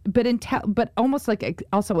almost like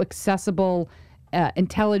also accessible,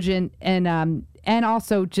 intelligent, and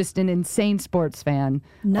also just an insane sports fan.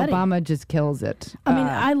 Nutty. Obama just kills it. I mean,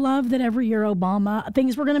 I love that every year Obama,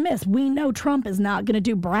 things we're going to miss. We know Trump is not going to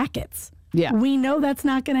do brackets. Yeah. We know that's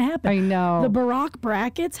not going to happen. I know. The Barack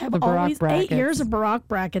brackets have The Barack always, brackets. 8 years of Barack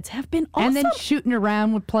brackets have been awesome. And then shooting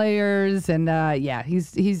around with players, and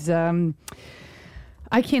he's I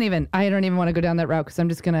can't even. I don't even want to go down that route because I'm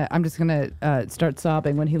just gonna start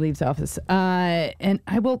sobbing when he leaves office. And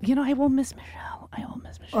I will miss Michelle. I will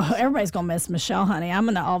miss Michelle. Oh, everybody's going to miss Michelle, honey. I'm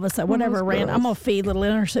going to all of a sudden, whatever ran, I'm going to feed little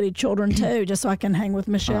inner city children too, just so I can hang with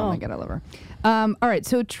Michelle. Oh my God, I love her. All right,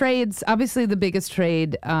 so trades. Obviously, the biggest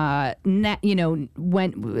trade,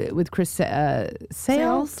 went with Chris Sale.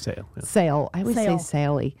 Sales? Sale. Yeah. Sale. I always Sale. say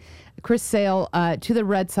Saley. Chris Sale to the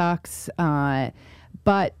Red Sox,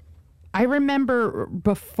 but I remember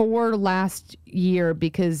before last year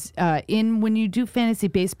because when you do fantasy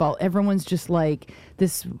baseball, everyone's just like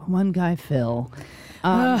this one guy, Phil.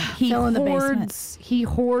 Phil in the basement. He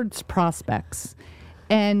hoards prospects.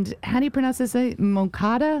 And how do you pronounce this?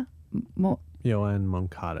 Moncada? Yoan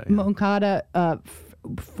Moncada. Yeah. Moncada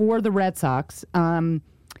for the Red Sox.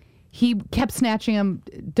 He kept snatching him,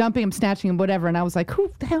 dumping him, snatching him, whatever. And I was like,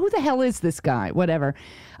 who the hell is this guy? Whatever.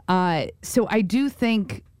 So I do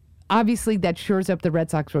think, obviously, that shores up the Red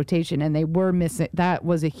Sox rotation, and they were missing. That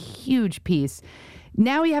was a huge piece.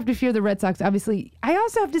 Now you have to fear the Red Sox. Obviously, I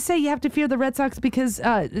also have to say you have to fear the Red Sox because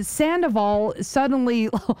Sandoval suddenly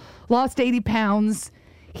lost 80 pounds.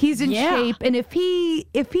 He's in shape, and if he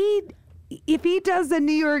does the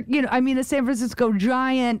New York, a San Francisco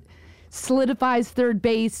Giant solidifies third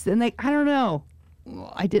base, and I don't know.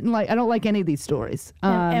 I don't like any of these stories.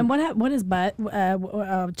 And what is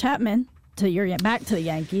Chapman back to the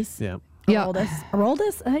Yankees? Yeah. Aroldis?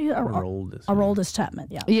 Aroldis. Aroldis Chapman.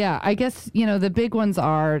 Yeah. Yeah, I guess the big ones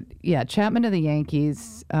are Chapman to the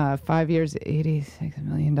Yankees, 5 years, $86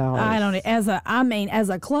 million. I don't. As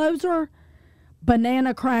a closer,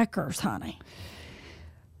 banana crackers, honey.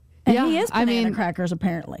 And he is banana crackers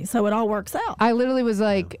apparently, so it all works out. I literally was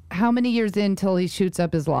like, how many years in till he shoots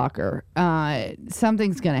up his locker?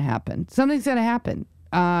 Something's gonna happen.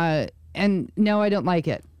 And no, I don't like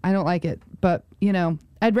it. But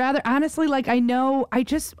I'd rather, honestly, I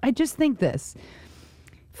just think this.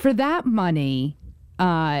 For that money,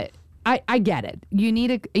 I get it. You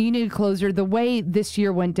need a closer. The way this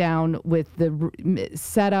year went down with the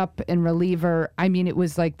setup and reliever, it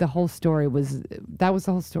was like the whole story was the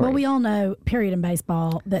whole story. Well, we all know, period, in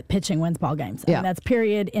baseball, that pitching wins ball games. Yeah. That's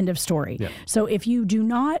period, end of story. Yeah. So if you do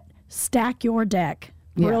not stack your deck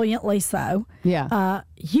brilliantly so,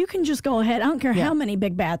 you can just go ahead. I don't care how many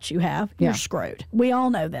big bats you have. You're screwed. We all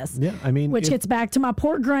know this. Yeah, which gets back to my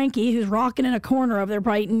poor Granky, who's rocking in a corner over there,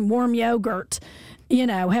 probably eating warm yogurt,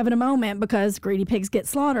 having a moment because greedy pigs get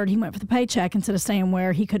slaughtered. He went for the paycheck instead of staying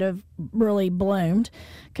where he could have really bloomed.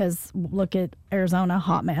 Because look at Arizona,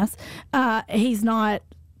 hot mess. He's not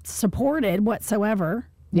supported whatsoever.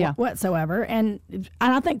 Whatsoever. And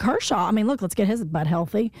I think Kershaw, look, let's get his butt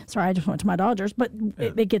healthy. Sorry, I just went to my Dodgers, but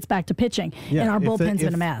it gets back to pitching, and our bullpen's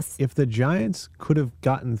been a mess. If the Giants could have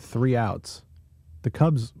gotten 3 outs, the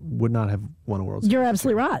Cubs would not have won a World Series. You're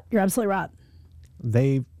absolutely right.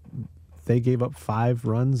 They gave up 5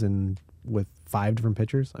 runs and with 5 different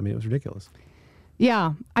pitchers. It was ridiculous.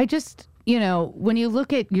 Yeah, I just, when you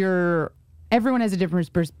look at everyone has a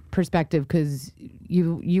different perspective because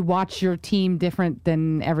you watch your team different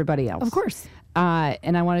than everybody else. Of course.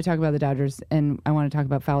 And I want to talk about the Dodgers, and I want to talk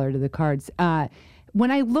about Fowler to the Cards.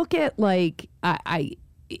 when I look at like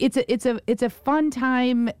it's a fun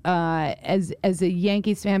time as a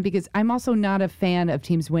Yankees fan, because I'm also not a fan of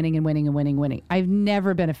teams winning and winning and winning and winning. I've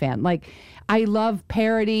never been a fan. Like, I love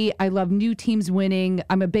parity. I love new teams winning.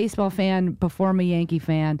 I'm a baseball fan before I'm a Yankee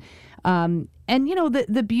fan. And, you know,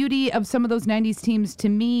 the beauty of some of those 90s teams to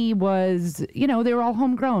me was, you know, they were all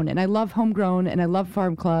homegrown. And I love homegrown, and I love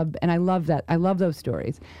Farm Club, and I love that. I love those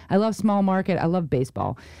stories. I love small market. I love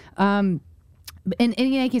baseball. And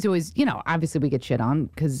Yankees always, you know, obviously we get shit on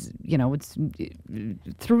because, you know, it's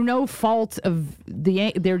through no fault of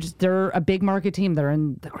they're a big market team. They're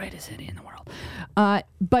in the greatest city in the world.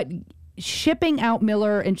 But shipping out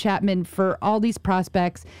Miller and Chapman for all these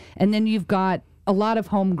prospects, and then you've got a lot of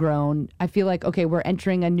homegrown. I feel like, okay, we're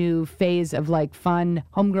entering a new phase of like fun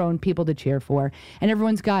homegrown people to cheer for. And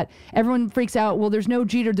everyone freaks out. Well, there's no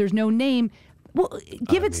Jeter, there's no name. Well,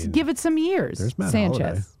 give it some years. There's Matt Sanchez.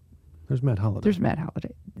 Holliday. There's Matt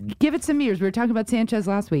Holliday. Give it some years. We were talking about Sanchez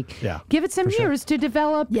last week. Yeah. Give it some years to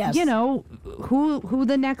develop, you know, who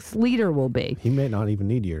the next leader will be. He may not even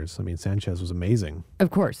need years. I mean, Sanchez was amazing. Of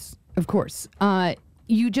course. But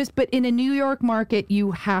in a New York market,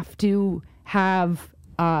 you have to have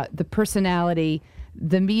the personality,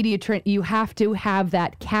 the media trend. You have to have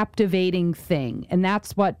that captivating thing. And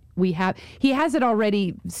that's what we have. He has it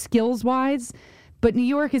already skills-wise. But New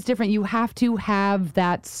York is different. You have to have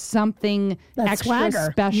that something extra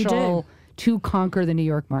swagger. special to conquer the New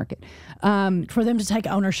York market. For them to take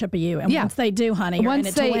ownership of you. And once they do, honey, you're in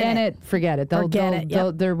it to win it. Forget it.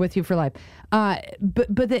 They're with you for life. But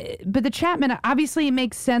the Chapman, obviously it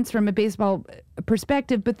makes sense from a baseball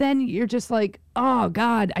perspective, but then you're just like, oh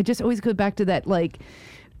God, I just always go back to that, like,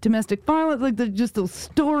 domestic violence, like just those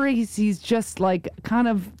stories. He's just like kind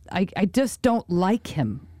of, I just don't like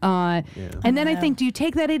him. And then I think, do you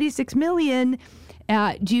take that $86 million?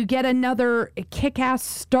 Do you get another kick-ass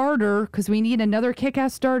starter? Because we need another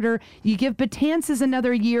kick-ass starter. You give Betances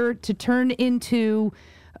another year to turn into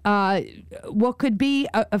what could be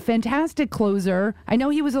a fantastic closer. I know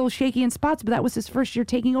he was a little shaky in spots, but that was his first year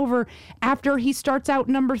taking over. After he starts out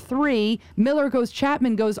number 3, Miller goes,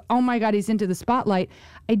 Chapman goes, oh my God, he's into the spotlight.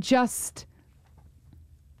 I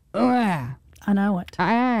know it.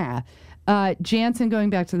 Jansen going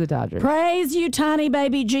back to the Dodgers. Praise you, tiny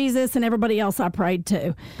baby Jesus, and everybody else I prayed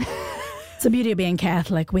to. It's the beauty of being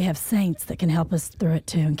Catholic. We have saints that can help us through it,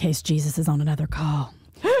 too, in case Jesus is on another call.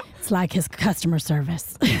 It's like his customer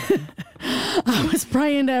service. I was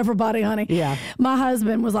praying to everybody, honey. Yeah. My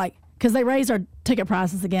husband was like, because they raised our ticket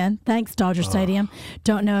prices again. Thanks, Dodger Stadium.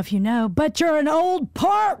 Don't know if you know, but you're an old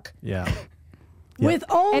park. Yeah. With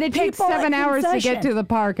old and it takes people 7 hours to concession. get to the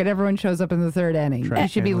park, and everyone shows up in the third inning. Trash You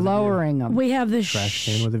should be can with a view. lowering them. We have this Trash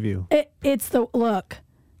can with a view. It's the look.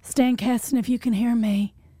 Stan Kasten, if you can hear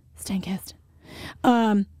me. Stan Kasten.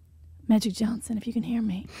 Magic Johnson, if you can hear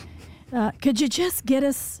me. Could you just get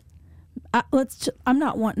us? I'm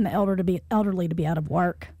not wanting the elderly to be out of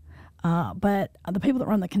work. But the people that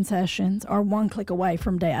run the concessions are one click away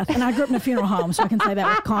from death. And I grew up in a funeral home, so I can say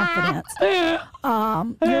that with confidence.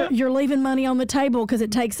 You're leaving money on the table because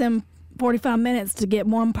it takes them 45 minutes to get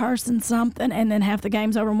one person something, and then half the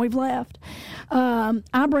game's over and we've left.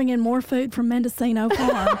 I bring in more food from Mendocino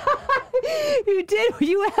Farm. You did.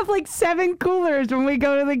 You have like 7 coolers when we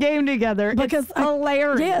go to the game together. Because it's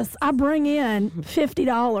hilarious. Yes, I bring in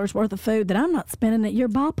 $50 worth of food that I'm not spending at your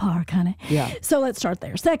ballpark, honey. Yeah. So let's start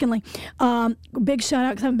there. Secondly, big shout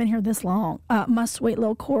out because I haven't been here this long. My sweet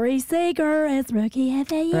little Corey Seager is Rookie of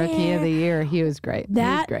the Year. Rookie of the Year. He was great.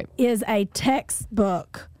 That is a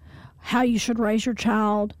textbook. How you should raise your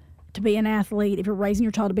child to be an athlete. If you're raising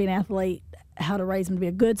your child to be an athlete, how to raise him to be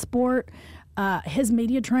a good sport. His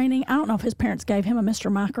media training, I don't know if his parents gave him a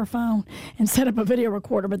Mr. Microphone and set up a video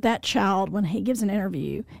recorder, but that child, when he gives an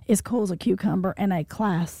interview, is cool as a cucumber and a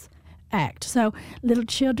class act. So little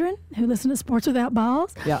children who listen to Sports Without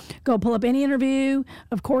Balls, go pull up any interview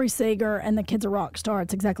of Corey Seager, and the kid's a rock star.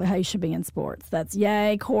 It's exactly how you should be in sports. That's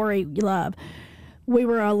yay, Corey, you love. We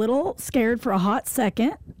were a little scared for a hot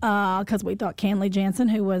second because we thought Kenley Jansen,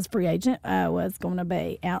 who was free agent, was going to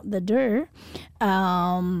be out the door.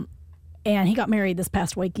 And he got married this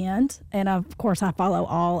past weekend. And, of course, I follow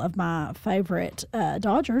all of my favorite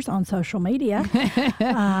Dodgers on social media.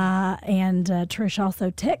 And Trish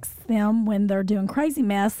also texts them when they're doing crazy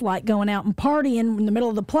mess, like going out and partying in the middle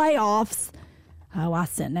of the playoffs. Oh, I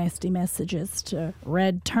sent nasty messages to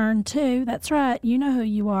Red Turn 2. That's right. You know who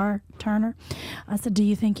you are, Turner. I said, do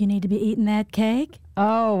you think you need to be eating that cake?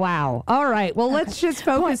 Oh, wow. All right. Well, let's just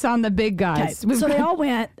focus on the big Okay, guys. so they all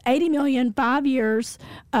went $80 million, 5 years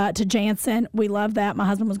to Jansen. We love that. My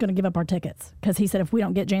husband was going to give up our tickets because he said if we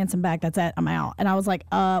don't get Jansen back, that's it. I'm out. And I was like,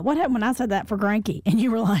 what happened when I said that for Granke? And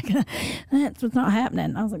you were like, that's what's not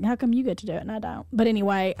happening. I was like, how come you get to do it and I don't? But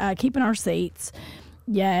anyway, keeping our seats.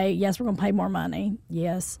 Yay. Yes, we're going to pay more money.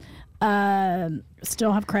 Yes.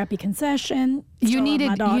 Still have crappy concession. You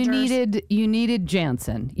needed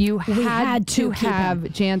Jansen. You had to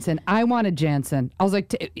have Jansen. I wanted Jansen. I was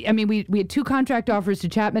like, we had 2 contract offers to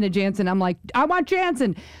Chapman and Jansen. I'm like, I want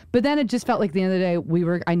Jansen. But then it just felt like at the end of the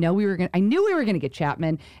day, I knew we were going to get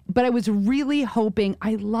Chapman, but I was really hoping.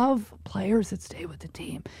 I love players that stay with the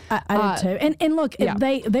team. I did too. And look,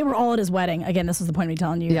 they were all at his wedding. Again, this is the point of me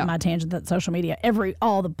telling you my tangent that social media.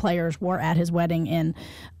 All the players were at his wedding in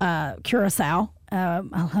Curacao. I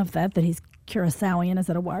love that he's Curaçaoian. Is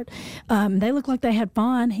that a word? They looked like they had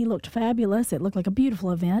fun. He looked fabulous. It looked like a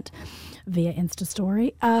beautiful event via Insta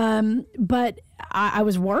story. But I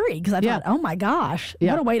was worried because I thought, oh my gosh,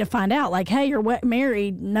 what a way to find out. Like, hey, you're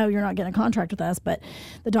married. No, you're not getting a contract with us. But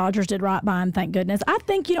the Dodgers did right by him, thank goodness. I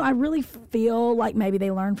think, I really feel like maybe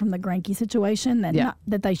they learned from the Greinke situation that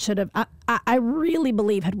that they should have. I really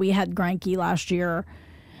believe had we had Greinke last year,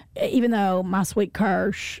 even though my sweet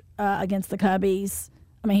Kirsch against the Cubbies,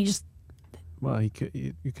 I mean, he just. Well, you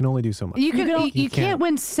can only do so much. You can't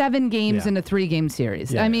win 7 games in a 3-game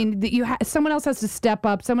series. Yeah, I mean, someone else has to step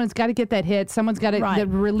up. Someone's got to get that hit. Someone's got to the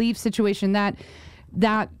relief situation. That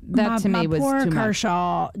to me was poor too much.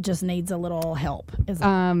 Kershaw just needs a little help.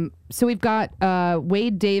 So we've got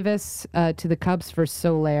Wade Davis to the Cubs for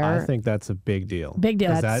Soler. I think that's a big deal. Big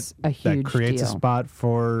deal. That's a huge That creates deal. a spot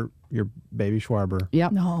for your baby Schwarber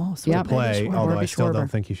Yep. No, to play. Although I still Schwarber.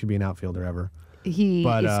 don't think he should be an outfielder ever. He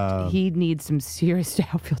needs some serious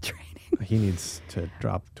outfield training. He needs to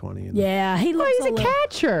drop 20. Yeah, he looks. He's a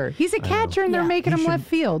catcher. He's a catcher, and they're making him left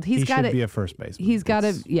field. He should be a first baseman. He's got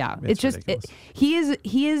to. Yeah, it's just he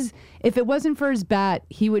is. If it wasn't for his bat,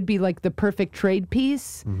 he would be like the perfect trade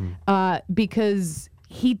piece, because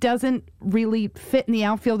he doesn't really fit in the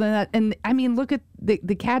outfield. And I mean, look at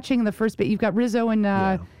the catching in the first base. You've got Rizzo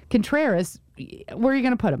and Contreras. Where are you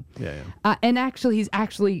going to put him? And actually, he's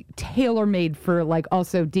actually tailor-made for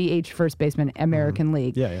also DH first baseman American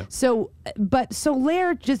League. So, but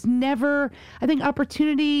Soler just never. I think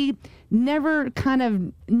opportunity, never kind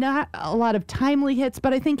of not a lot of timely hits,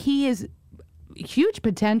 but I think he is huge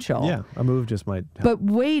potential. Yeah, a move just might help. But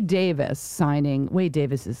Wade Davis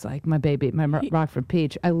is like my baby, my Rockford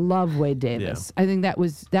Peach. I love Wade Davis. I think that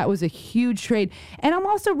was a huge trade. And I'm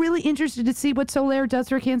also really interested to see what Soler does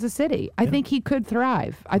for Kansas City. I think he could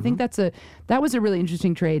thrive. I think that was a really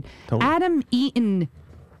interesting trade. Totally. Adam Eaton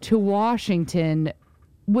to Washington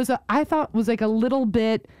I thought was like a little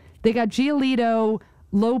bit. They got Giolito,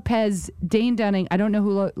 Lopez, Dane Dunning. I don't know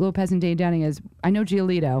who Lopez and Dane Dunning is. I know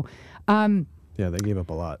Giolito. Yeah, they gave up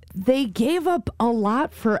a lot. They gave up a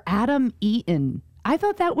lot for Adam Eaton. I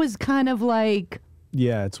thought that was kind of like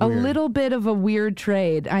it's a weird. little bit of a weird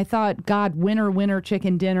trade. I thought, God, winner,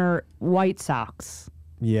 chicken dinner, White Sox.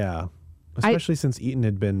 Yeah, especially since Eaton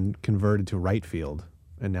had been converted to right field,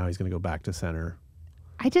 and now he's going to go back to center.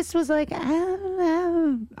 I just was like, I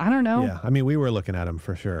don't know. Yeah, I mean, we were looking at him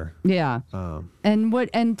for sure. Yeah.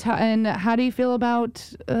 And how do you feel about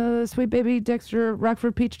sweet baby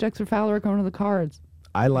Rockford Peach Dexter Fowler going to the Cards?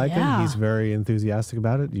 I like him. He's very enthusiastic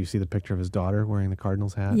about it. You see the picture of his daughter wearing the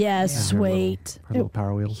Cardinals hat? Yes, sweet. Her little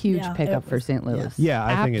Power Wheels. Huge pickup for St. Louis. Yeah,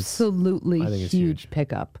 I think it's absolutely huge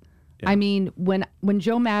pickup. Yeah. I mean, when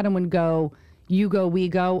Joe Madden would go, you go, we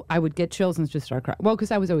go, I would get chills and just start crying. Well,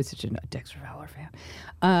 because I was always such a Dexter Fowler fan.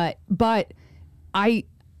 But I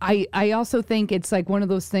also think it's like one of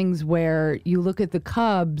those things where you look at the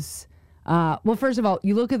Cubs. Well, first of all,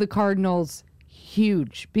 you look at the Cardinals,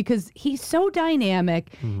 huge, because he's so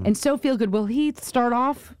dynamic and so feel good. Will he start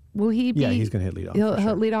off? Will he be? Yeah, he's going to hit lead off.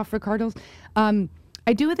 He'll lead off for Cardinals.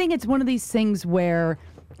 I do think it's one of these things where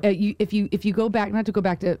if you go back, not to go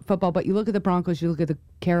back to football, but you look at the Broncos, you look at the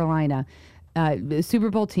Carolina Super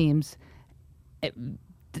Bowl teams.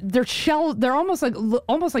 They're almost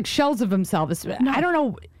like shells of themselves. I don't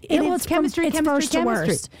know. It's chemistry. It's first to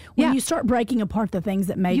worst. When you start breaking apart the things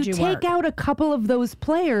that made you take out a couple of those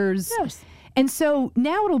players. Yes. And so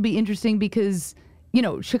now it'll be interesting because,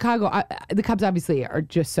 Chicago, the Cubs obviously are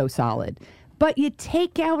just so solid. But you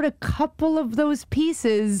take out a couple of those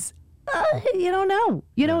pieces, you don't know.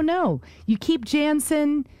 You don't know. You keep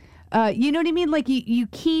Jansen. You know what I mean? Like you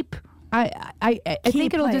keep. I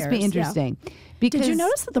think it'll just be interesting. Because Did you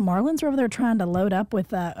notice that the Marlins are over there trying to load up with?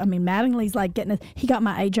 Mattingly's like he got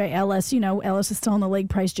my AJ Ellis. Ellis is still in the league.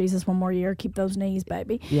 Praise Jesus, one more year. Keep those knees,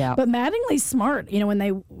 baby. Yeah. But Mattingly's smart. When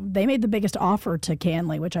they made the biggest offer to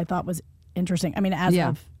Canley, which I thought was interesting. I mean,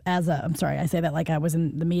 I'm sorry, I say that like I was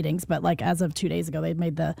in the meetings, but like as of 2 days ago, they'd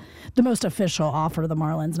made the most official offer to the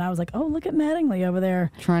Marlins, and I was like, oh, look at Mattingly over there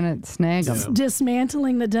trying to snag them.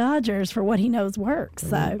 dismantling the Dodgers for what he knows works.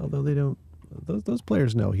 So, Although they don't, those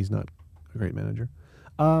players know he's not a great manager.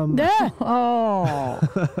 Oh,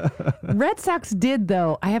 Red Sox did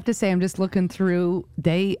though. I have to say, I'm just looking through.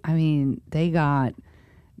 They got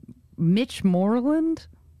Mitch Moreland.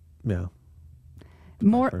 Yeah.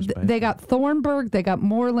 They got Thornburg, they got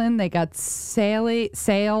Moreland, they got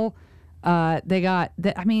Sale. They got.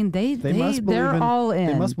 They're all in.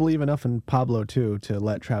 They must believe enough in Pablo too to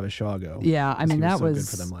let Travis Shaw go. Yeah, I mean He that so was. good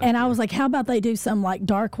for them last and I year. was like, how about they do some like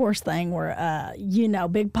dark horse thing where,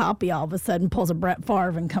 Big Poppy all of a sudden pulls a Brett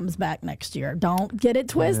Favre and comes back next year. Don't get it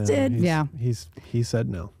twisted. He said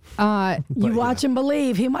no. You watch and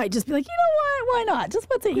believe. He might just be like, you know what? Why not? Just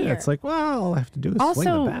what's a year? Yeah, it's like, well, all I have to do is swing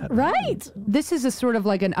Also, the bat. Right. This is a sort of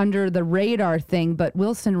like an under the radar thing, but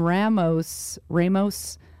Wilson Ramos,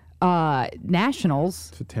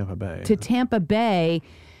 Nationals To Tampa Bay. to Tampa Bay.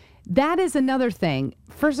 That is another thing.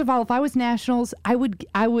 First of all, if I was Nationals, I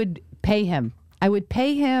would pay him. I would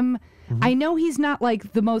pay him. I know he's not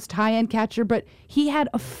like the most high end catcher, but he had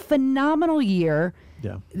a phenomenal year.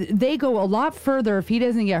 Yeah. They go a lot further if he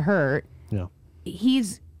doesn't get hurt. Yeah.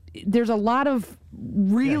 There's a lot of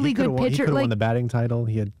really good He pitcher. could have won the batting title.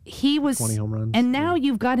 He was 20 home runs. And now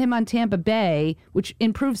you've got him on Tampa Bay, which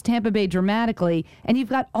improves Tampa Bay dramatically. And you've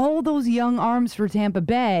got all those young arms for Tampa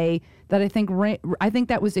Bay that I think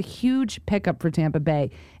that was a huge pickup for Tampa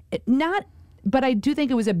Bay. But I do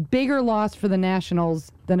think it was a bigger loss for the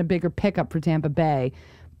Nationals than a bigger pickup for Tampa Bay.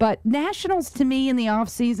 But Nationals to me in the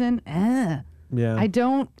offseason, Yeah. I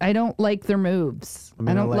don't like their moves.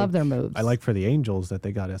 I don't love their moves. I like for the Angels that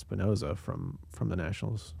they got Espinoza from the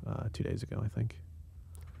Nationals 2 days ago, I think.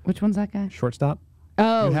 Which one's that guy? Shortstop?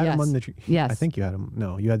 Oh, You had yes. him on Yes. I think you had him.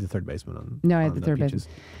 No, you had the third baseman on. No, I had on the third Peaches.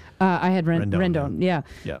 baseman. I had Rendon.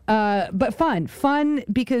 Yeah. But fun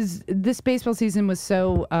because this baseball season was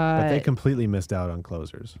so. But they completely missed out on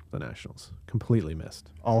closers, the Nationals. Completely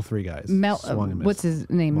missed. All three guys swung and missed. What's his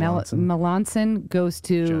name? Melanson goes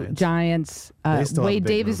to Giants. They still have a Wade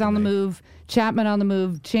big Davis move on to the make. move. Chapman on the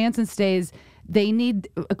move. Jansen stays. They need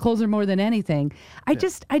a closer more than anything. I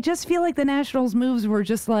just feel like the Nationals' moves were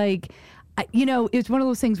just like. It's one of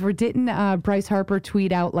those things where didn't Bryce Harper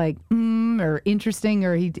tweet out like or interesting,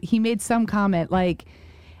 or he made some comment like,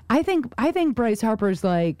 I think Bryce Harper's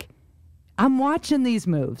like, I'm watching these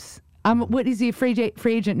moves. What is he a free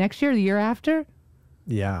agent next year, the year after?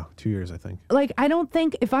 Yeah, 2 years, I think. Like, I don't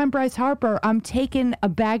think if I'm Bryce Harper, I'm taking a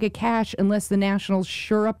bag of cash unless the Nationals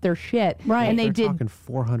shore up their shit. Right. And They're they talking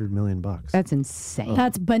 $400 million. That's insane.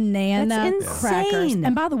 That's banana That's crackers. insane.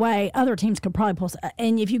 And by the way, other teams could probably pull.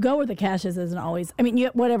 And if you go where the cash isn't always. I mean,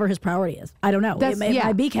 whatever his priority is. I don't know. It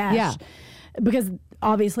might be cash. Yeah. Because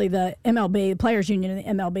obviously the MLB, the Players Union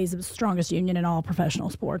in the MLB is the strongest union in all professional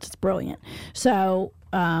sports. It's brilliant. So,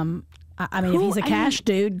 I mean, if he's a cash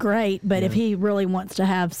dude, great. But if he really wants to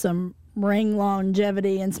have some ring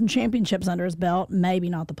longevity and some championships under his belt, maybe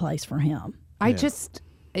not the place for him.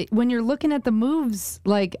 When you're looking at the moves,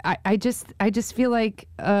 like I just feel like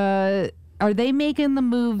are they making the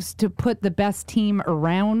moves to put the best team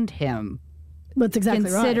around him? That's exactly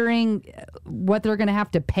right. Considering what they're going to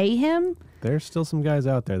have to pay him. There's still some guys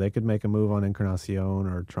out there. They could make a move on Encarnacion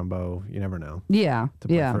or Trumbo. You never know. Yeah, To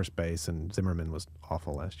play first base, and Zimmerman was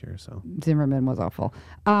awful last year. So Zimmerman was awful.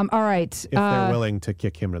 All right. if they're willing to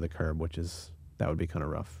kick him to the curb, that would be kind of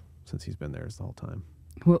rough since he's been there the whole time.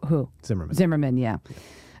 Who? Zimmerman. Yeah.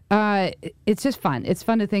 It's just fun. It's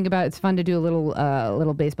fun to think about. It's fun to do a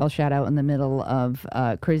little baseball shout out in the middle of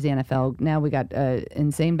crazy NFL. Now we got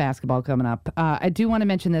insane basketball coming up. I do want to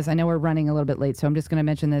mention this. I know we're running a little bit late, so I'm just going to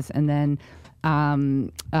mention this, and then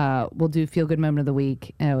we'll do Feel Good Moment of the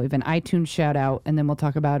Week. We have an iTunes shout out, and then we'll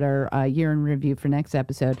talk about our year in review for next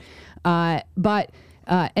episode. But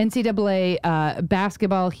NCAA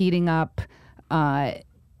basketball heating up.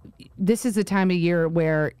 This is the time of year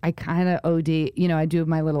where I kind of OD, I do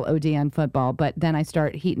my little OD on football, but then I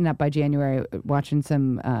start heating up by January, watching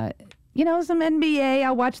some, some NBA.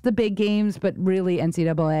 I'll watch the big games, but really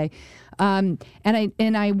NCAA. And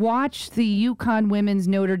I watched the UConn women's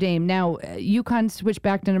Notre Dame. Now, UConn switched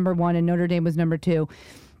back to number 1 and Notre Dame was number 2.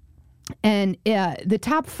 And the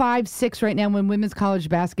top 5, 6 right now in women's college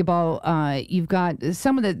basketball, you've got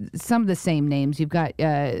some of the same names. You've got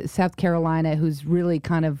South Carolina, who's really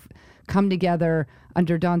kind of come together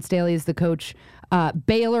under Dawn Staley as the coach.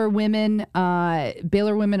 Baylor women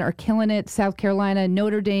are killing it. South Carolina,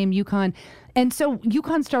 Notre Dame, UConn. And so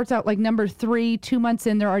UConn starts out like number 3, 2 months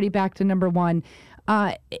in, they're already back to number 1.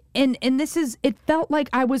 And it felt like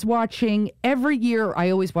I was watching every year. I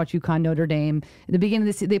always watch UConn, Notre Dame. At the beginning of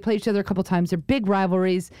the season, they play each other a couple times. They're big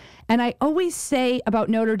rivalries. And I always say about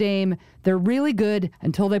Notre Dame, they're really good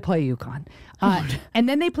until they play UConn. And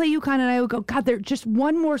then they play UConn, and I would go, God, they're just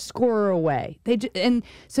one more scorer away. And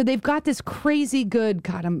so they've got this crazy good,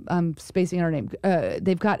 God, I'm spacing on her name.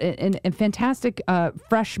 They've got a fantastic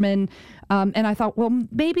freshman. And I thought, well,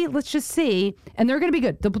 maybe let's just see. And they're going to be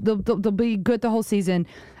good. They'll be good the whole season.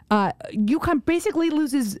 UConn basically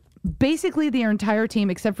loses their entire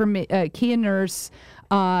team except for Kia Nurse,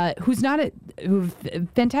 who's not a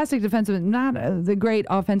fantastic defensive, not the great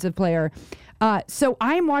offensive player. So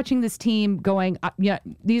I'm watching this team going,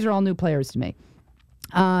 these are all new players to me.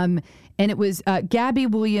 And it was Gabby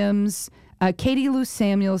Williams, Katie Lou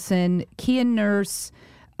Samuelson, Kia Nurse,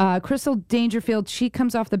 Crystal Dangerfield. She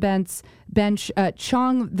comes off the bench.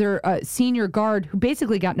 Chong, their senior guard, who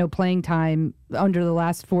basically got no playing time under the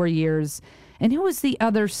last 4 years. And who was the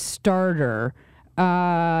other starter?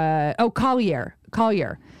 Collier,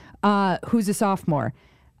 who's a sophomore.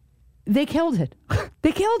 They killed it.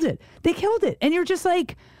 They killed it. And you're just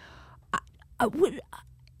like,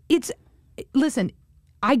 listen,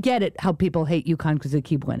 I get it how people hate UConn because they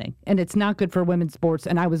keep winning. And it's not good for women's sports.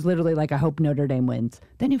 And I was literally like, I hope Notre Dame wins.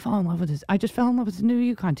 Then you fall in love with this. I just fell in love with the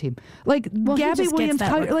new UConn team. Like, Gabby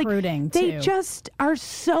Williams, they just are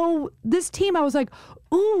so, this team, I was like,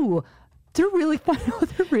 ooh, they're really fun.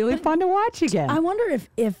 They're really fun to watch again. I wonder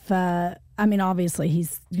if I mean, obviously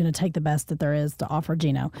he's going to take the best that there is to offer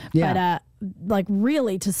Gino. Yeah. But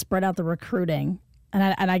really to spread out the recruiting,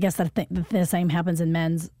 and I guess that the same happens in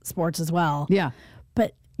men's sports as well. Yeah.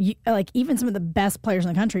 But even some of the best players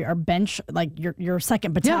in the country are bench, like your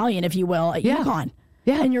second battalion, if you will, at UConn.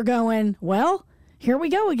 Yeah. And you're going, well, here we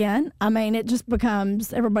go again. I mean, it just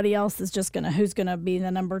becomes everybody else is just who's going to be the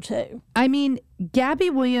number 2. I mean, Gabby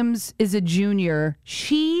Williams is a junior.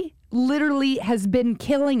 She literally has been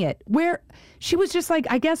killing it. Where she was just like,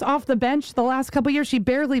 I guess, off the bench the last couple of years. She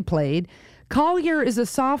barely played. Collier is a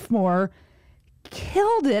sophomore.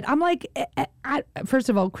 Killed it. I'm like, first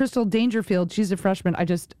of all, Crystal Dangerfield, she's a freshman.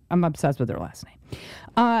 I'm obsessed with her last name.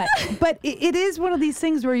 But it is one of these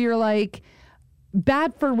things where you're like,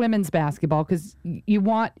 bad for women's basketball because you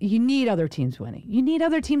need other teams winning. You need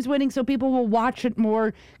other teams winning so people will watch it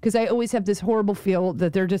more, because I always have this horrible feel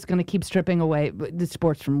that they're just going to keep stripping away the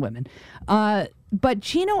sports from women. But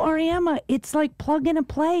Gino Auriemma, it's like plug in and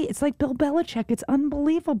play. It's like Bill Belichick. It's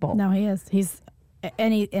unbelievable. No, he is. He's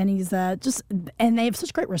just, and they have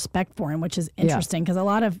such great respect for him, which is interesting because a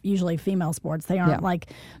lot of usually female sports, they aren't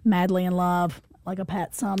like madly in love, like a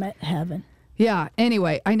Pat Summitt heaven. Yeah.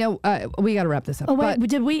 Anyway, I know we got to wrap this up. Oh wait,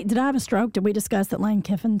 did I have a stroke? Did we discuss that Lane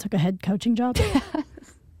Kiffin took a head coaching job?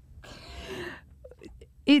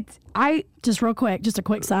 Just real quick, just a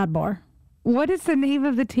quick sidebar. What is the name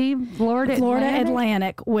of the team? Florida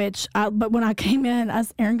Atlantic. But when I came in,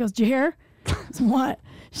 Aaron goes, "Did you hear?" So what?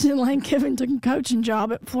 She said Lane Kiffin took a coaching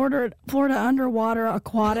job at Florida Underwater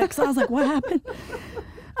Aquatics. I was like, what happened?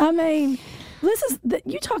 I mean,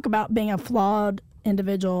 you talk about being a flawed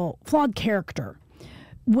individual, flawed character.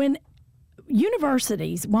 When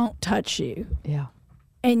universities won't touch you, yeah,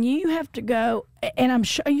 and you have to go, and I'm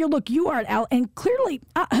sure you are at and clearly,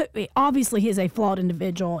 obviously, he is a flawed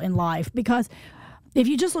individual in life, because if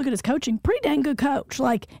you just look at his coaching, pretty dang good coach.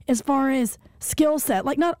 Like, as far as skill set,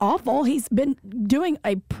 like, not awful. He's been doing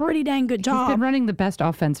a pretty dang good job. He's been running the best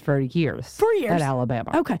offense for years. At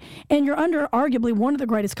Alabama. Okay. And you're under arguably one of the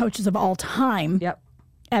greatest coaches of all time. Yep.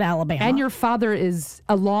 At Alabama. And your father is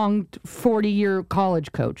a long 40-year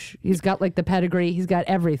college coach. He's got like the pedigree. He's got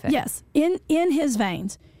everything. Yes. In his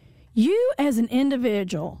veins. You as an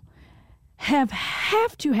individual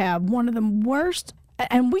have to have one of the worst,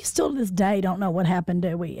 and we still to this day don't know what happened,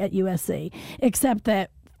 do we, at USC, except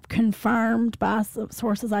that, confirmed by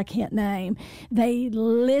sources I can't name, they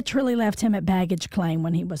literally left him at baggage claim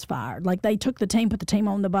when he was fired. Like, they took the team, put the team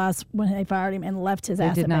on the bus when they fired him, and left his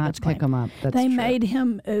ass at baggage claim. They did not pick him up. That's they true. made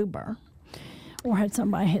him Uber or had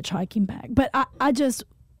somebody hitchhike him back. But I just...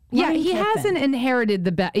 Yeah, he hasn't inherited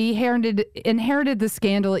he inherited the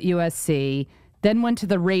scandal at USC, then went to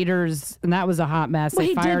the Raiders, and that was a hot mess.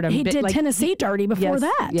 They fired him. He did Tennessee dirty before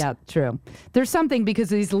that. Yeah, true. There's something, because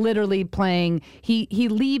he's literally playing. He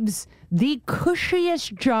leaves the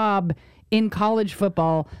cushiest job in college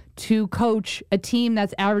football to coach a team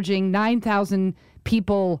that's averaging 9,000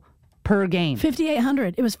 people per game.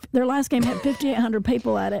 5,800. It was their last game had 5,800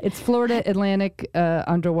 people at it. It's Florida Atlantic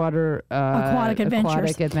Underwater Aquatic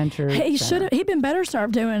Adventures. He'd been better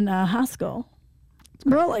served doing high school.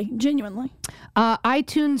 Really, genuinely.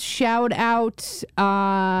 iTunes shout out.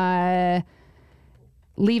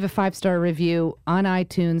 Leave a 5-star review on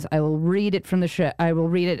iTunes. I will read it from the show. I will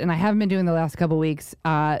read it, and I haven't been doing the last couple weeks,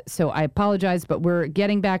 so I apologize. But we're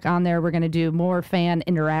getting back on there. We're going to do more fan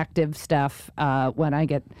interactive stuff when I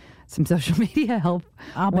get some social media help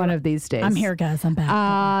one of these days. I'm here, guys. I'm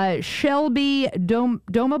back. Shelby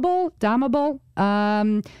Domable.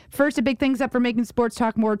 First, a big thanks up for making sports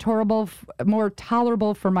talk more tolerable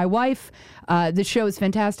for my wife. The show is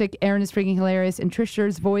fantastic. Aaron is freaking hilarious, and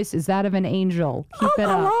Trisha's voice is that of an angel. Keep it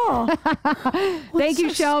up. Thank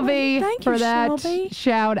you, Shelby, for that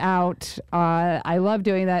shout out. I love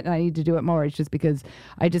doing that, and I need to do it more. It's just because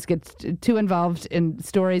I just get too involved in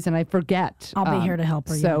stories, and I forget. I'll be here to help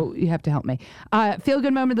her. So you have to help me. Feel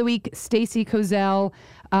good moment of the week, Stacey Kozel.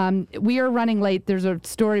 We are running late. There's a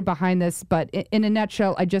story behind this, but in a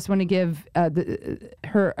nutshell, I just want to give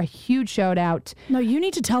her a huge shout out. No, you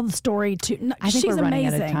need to tell the story too. No, I think she's we're running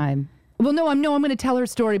amazing. out of time. Well, no, I'm going to tell her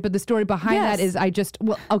story, but the story behind that is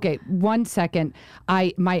okay. 1 second.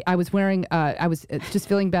 I was wearing. I was just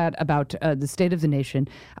feeling bad about the state of the nation.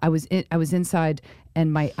 I was inside,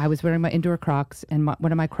 and I was wearing my indoor Crocs, and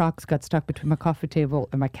one of my Crocs got stuck between my coffee table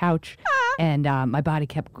and my couch. And my body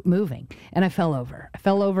kept moving, and I fell over. I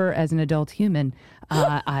fell over as an adult human.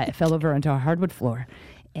 I fell over onto a hardwood floor,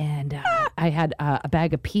 and I had a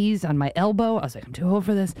bag of peas on my elbow. I was like, I'm too old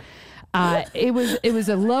for this. It was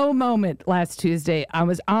a low moment last Tuesday. I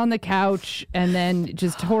was on the couch, and then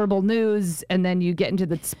just horrible news, and then you get into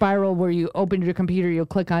the spiral where you open your computer, you'll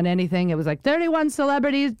click on anything. It was like 31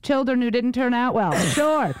 celebrities, children who didn't turn out well.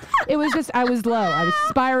 Sure. It was just, I was low. I was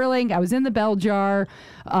spiraling. I was in the bell jar.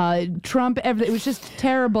 Trump, everything. It was just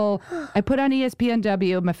terrible. I put on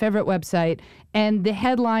ESPNW, my favorite website, and the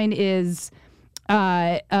headline is...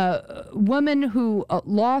 woman who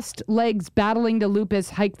lost legs battling the lupus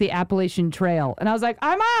hiked the Appalachian Trail. And I was like,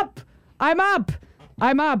 I'm up. I am up.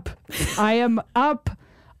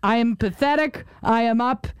 I am pathetic. I am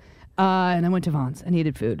up. And I went to Vons. I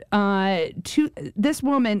needed food. This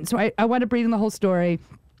woman, so I wound up reading the whole story.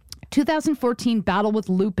 2014 battle with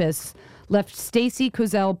lupus left Stacey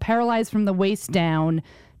Kozel paralyzed from the waist down.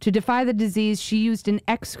 To defy the disease, she used an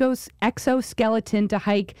exoskeleton to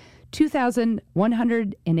hike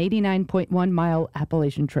 2,189.1 mile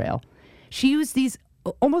Appalachian Trail. She used these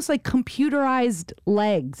almost like computerized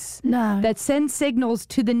legs that send signals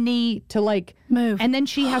to the knee to like move. And then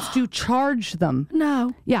she has to charge them.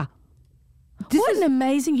 No. Yeah. What an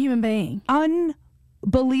amazing human being.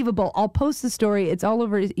 Unbelievable. I'll post the story. It's all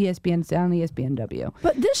over ESPN. It's down ESPNW.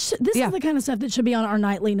 But this is the kind of stuff that should be on our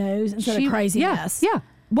nightly news instead of craziness. Yeah.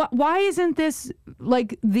 Why isn't this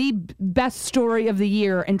like the best story of the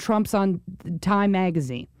year and Trump's on Time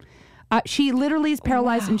magazine? She literally is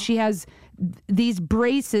paralyzed and she has these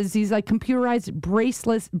braces, these like computerized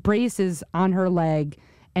braces on her leg,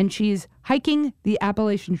 and she's hiking the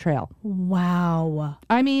Appalachian Trail. Wow.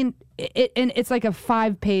 I mean, it's like a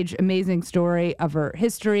 5-page amazing story of her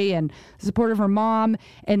history and the support of her mom,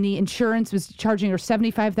 and the insurance was charging her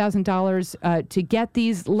 $75,000 to get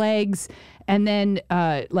these legs, and then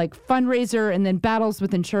like fundraiser, and then battles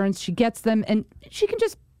with insurance. She gets them, and she can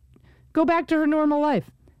just go back to her normal life.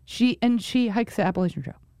 She hikes the Appalachian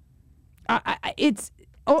Trail.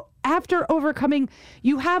 After overcoming,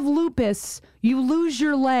 you have lupus, you lose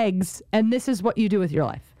your legs, and this is what you do with your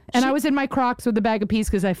life. And I was in my Crocs with a bag of peas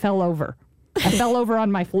because I fell over. I fell over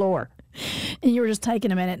on my floor. And you were just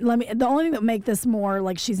taking a minute. The only thing that make this more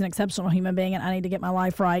like she's an exceptional human being and I need to get my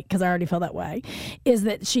life right, because I already feel that way, is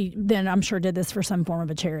that she then, I'm sure, did this for some form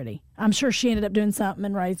of a charity. I'm sure she ended up doing something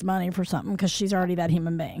and raised money for something because she's already that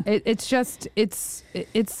human being. It's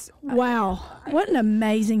wow. What an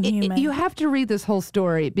amazing human. You have to read this whole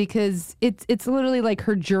story because it's literally like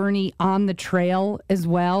her journey on the trail as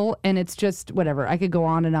well. And it's just whatever. I could go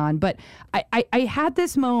on and on. But I had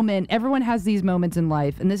this moment. Everyone has these moments in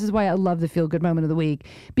life. And this is why I love the Feel Good Moment of the Week,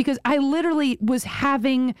 because I literally was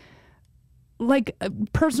having like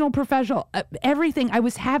personal, professional, everything. I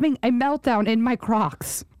was having a meltdown in my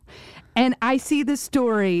Crocs. And I see this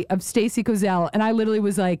story of Stacey Kozel, and I literally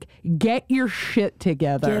was like, get your shit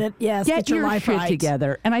together. Get it? Yes, get your life shit right.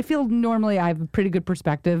 together. And I feel normally I have a pretty good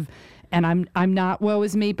perspective, and I'm not woe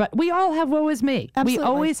is me, but we all have woe is me. Absolutely. We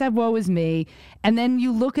always have woe is me. And then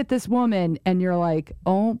you look at this woman, and you're like,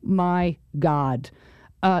 oh my God.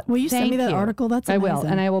 Will you send me Thank that you. article? That's I will,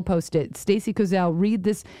 amazing. and I will post it. Stacey Kozel, read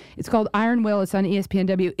this. It's called Iron Will. It's on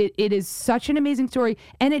ESPNW. It is such an amazing story,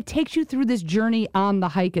 and it takes you through this journey on the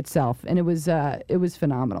hike itself, and it was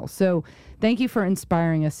phenomenal. So thank you for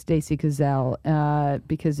inspiring us, Stacey Kozel,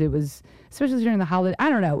 because it was, especially during the holiday. I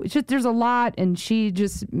don't know. It's just there's a lot, and she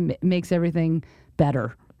just makes everything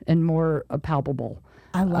better and more palpable.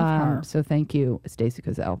 I love her. So thank you, Stacey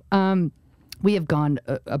Kozel. We have gone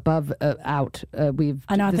above out. I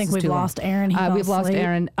know. I think we've lost Aaron. We've lost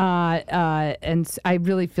Aaron, and I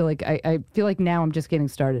really feel like I feel like now I'm just getting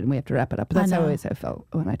started, and we have to wrap it up. But that's how always I felt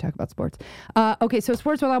when I talk about sports. Okay, so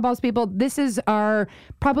Sports Without Balls, people. This is our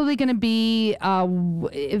probably going to be,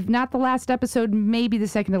 if not the last episode, maybe the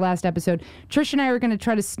second to last episode. Trish and I are going to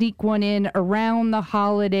try to sneak one in around the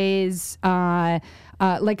holidays.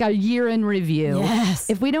 Like a year in review. Yes.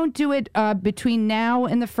 If we don't do it between now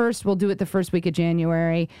and the first, we'll do it the first week of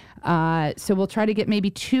January. So we'll try to get maybe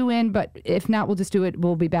 2 in, but if not, we'll just do it.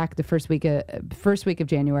 We'll be back the first week of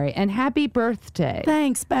January. And happy birthday.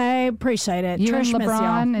 Thanks, babe. Appreciate it. You Trish and miss y'all.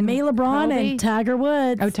 LeBron and me, LeBron, Kobe? and Tiger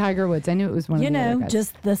Woods. Oh, Tiger Woods. I knew it was one of the other guys.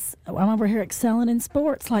 Just this. I'm over here excelling in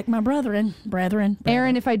sports like my brethren.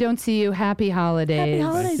 Aaron, if I don't see you, happy holidays. Happy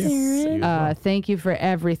holidays, Aaron. Thank you for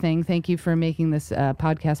everything. Thank you for making this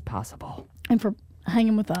podcast possible. And for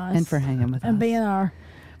hanging with us. And being our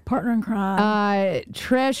partner in crime.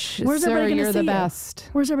 Trish, Where's sir, everybody gonna you're see the you? best.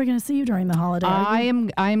 Where's everybody going to see you during the holiday?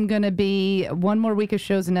 I'm going to be one more week of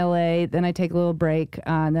shows in LA, then I take a little break,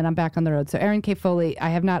 and then I'm back on the road. So Aaron K. Foley, I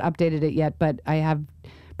have not updated it yet, but I'll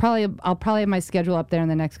probably have my schedule up there in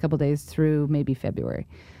the next couple days through maybe February.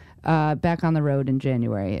 Back on the road in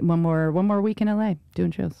January. One more week in LA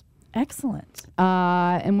doing shows. Excellent.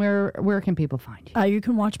 And where can people find you? You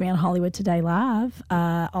can watch me on Hollywood Today Live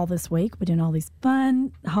all this week. We're doing all these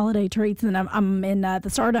fun holiday treats, and I'm in the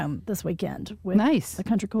Stardome this weekend with Nice. the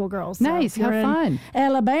Country Cool Girls. So Nice. if you're Have in fun.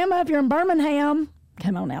 Alabama, if you're in Birmingham,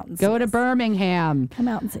 come on out and see Go us. to Birmingham. Come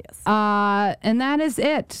out and see us. And that is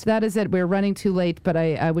it. We're running too late, but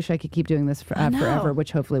I wish I could keep doing this forever,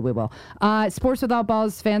 which hopefully we will. Sports Without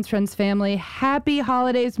Balls, fans, friends, family. Happy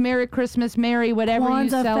holidays, Merry Christmas, Merry whatever you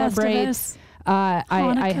Kwanzaa, celebrate. Festivus,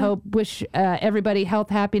 I wish everybody health,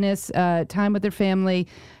 happiness, time with their family.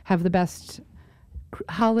 Have the best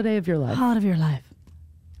holiday of your life. Holiday of your life.